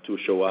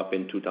show up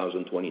in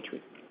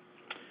 2023.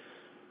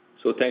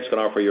 So thanks,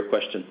 Konark, for your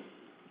question.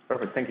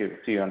 Perfect. Thank you.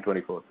 See you on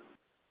 24th.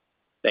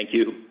 Thank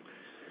you.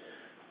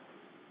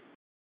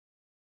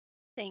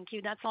 Thank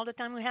you. That's all the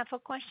time we have for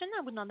questions.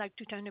 I would now like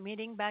to turn the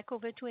meeting back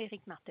over to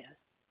Éric Martel.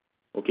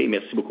 Okay,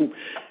 merci beaucoup.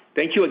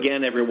 Thank you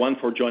again, everyone,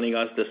 for joining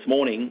us this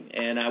morning.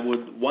 And I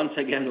would once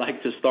again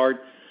like to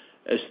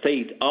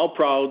state how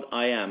proud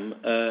I am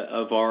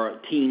of our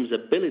team's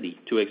ability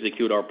to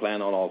execute our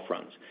plan on all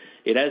fronts.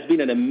 It has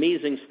been an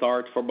amazing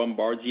start for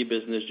Bombardier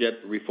Business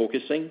Jet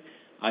refocusing.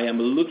 I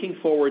am looking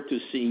forward to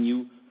seeing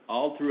you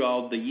all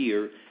throughout the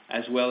year,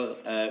 as well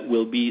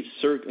will be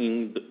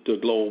circling the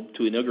globe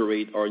to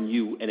inaugurate our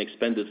new and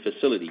expanded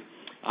facility.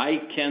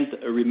 I can't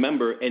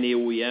remember any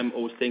OEM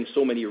hosting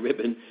so many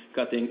ribbon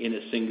cutting in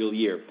a single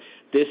year.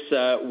 This,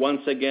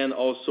 once again,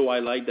 also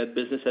highlight that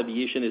business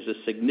aviation is a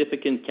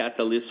significant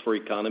catalyst for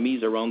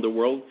economies around the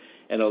world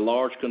and a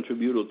large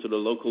contributor to the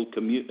local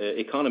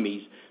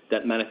economies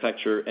that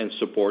manufacture and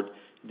support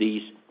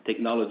these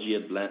technology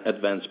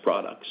advanced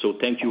products. So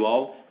thank you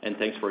all, and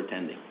thanks for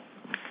attending.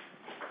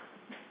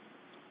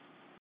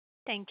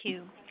 Thank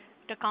you.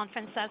 The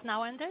conference has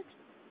now ended.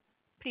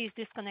 Please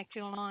disconnect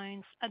your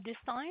lines at this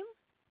time,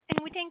 and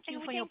we thank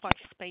you for your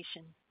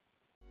participation.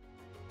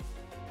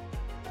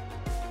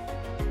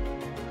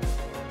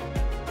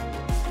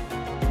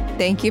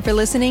 Thank you for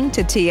listening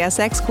to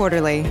TSX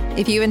Quarterly.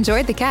 If you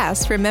enjoyed the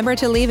cast, remember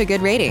to leave a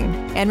good rating.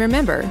 And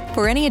remember,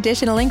 for any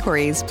additional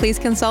inquiries, please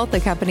consult the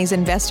company's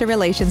investor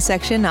relations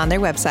section on their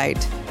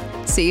website.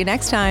 See you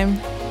next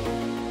time.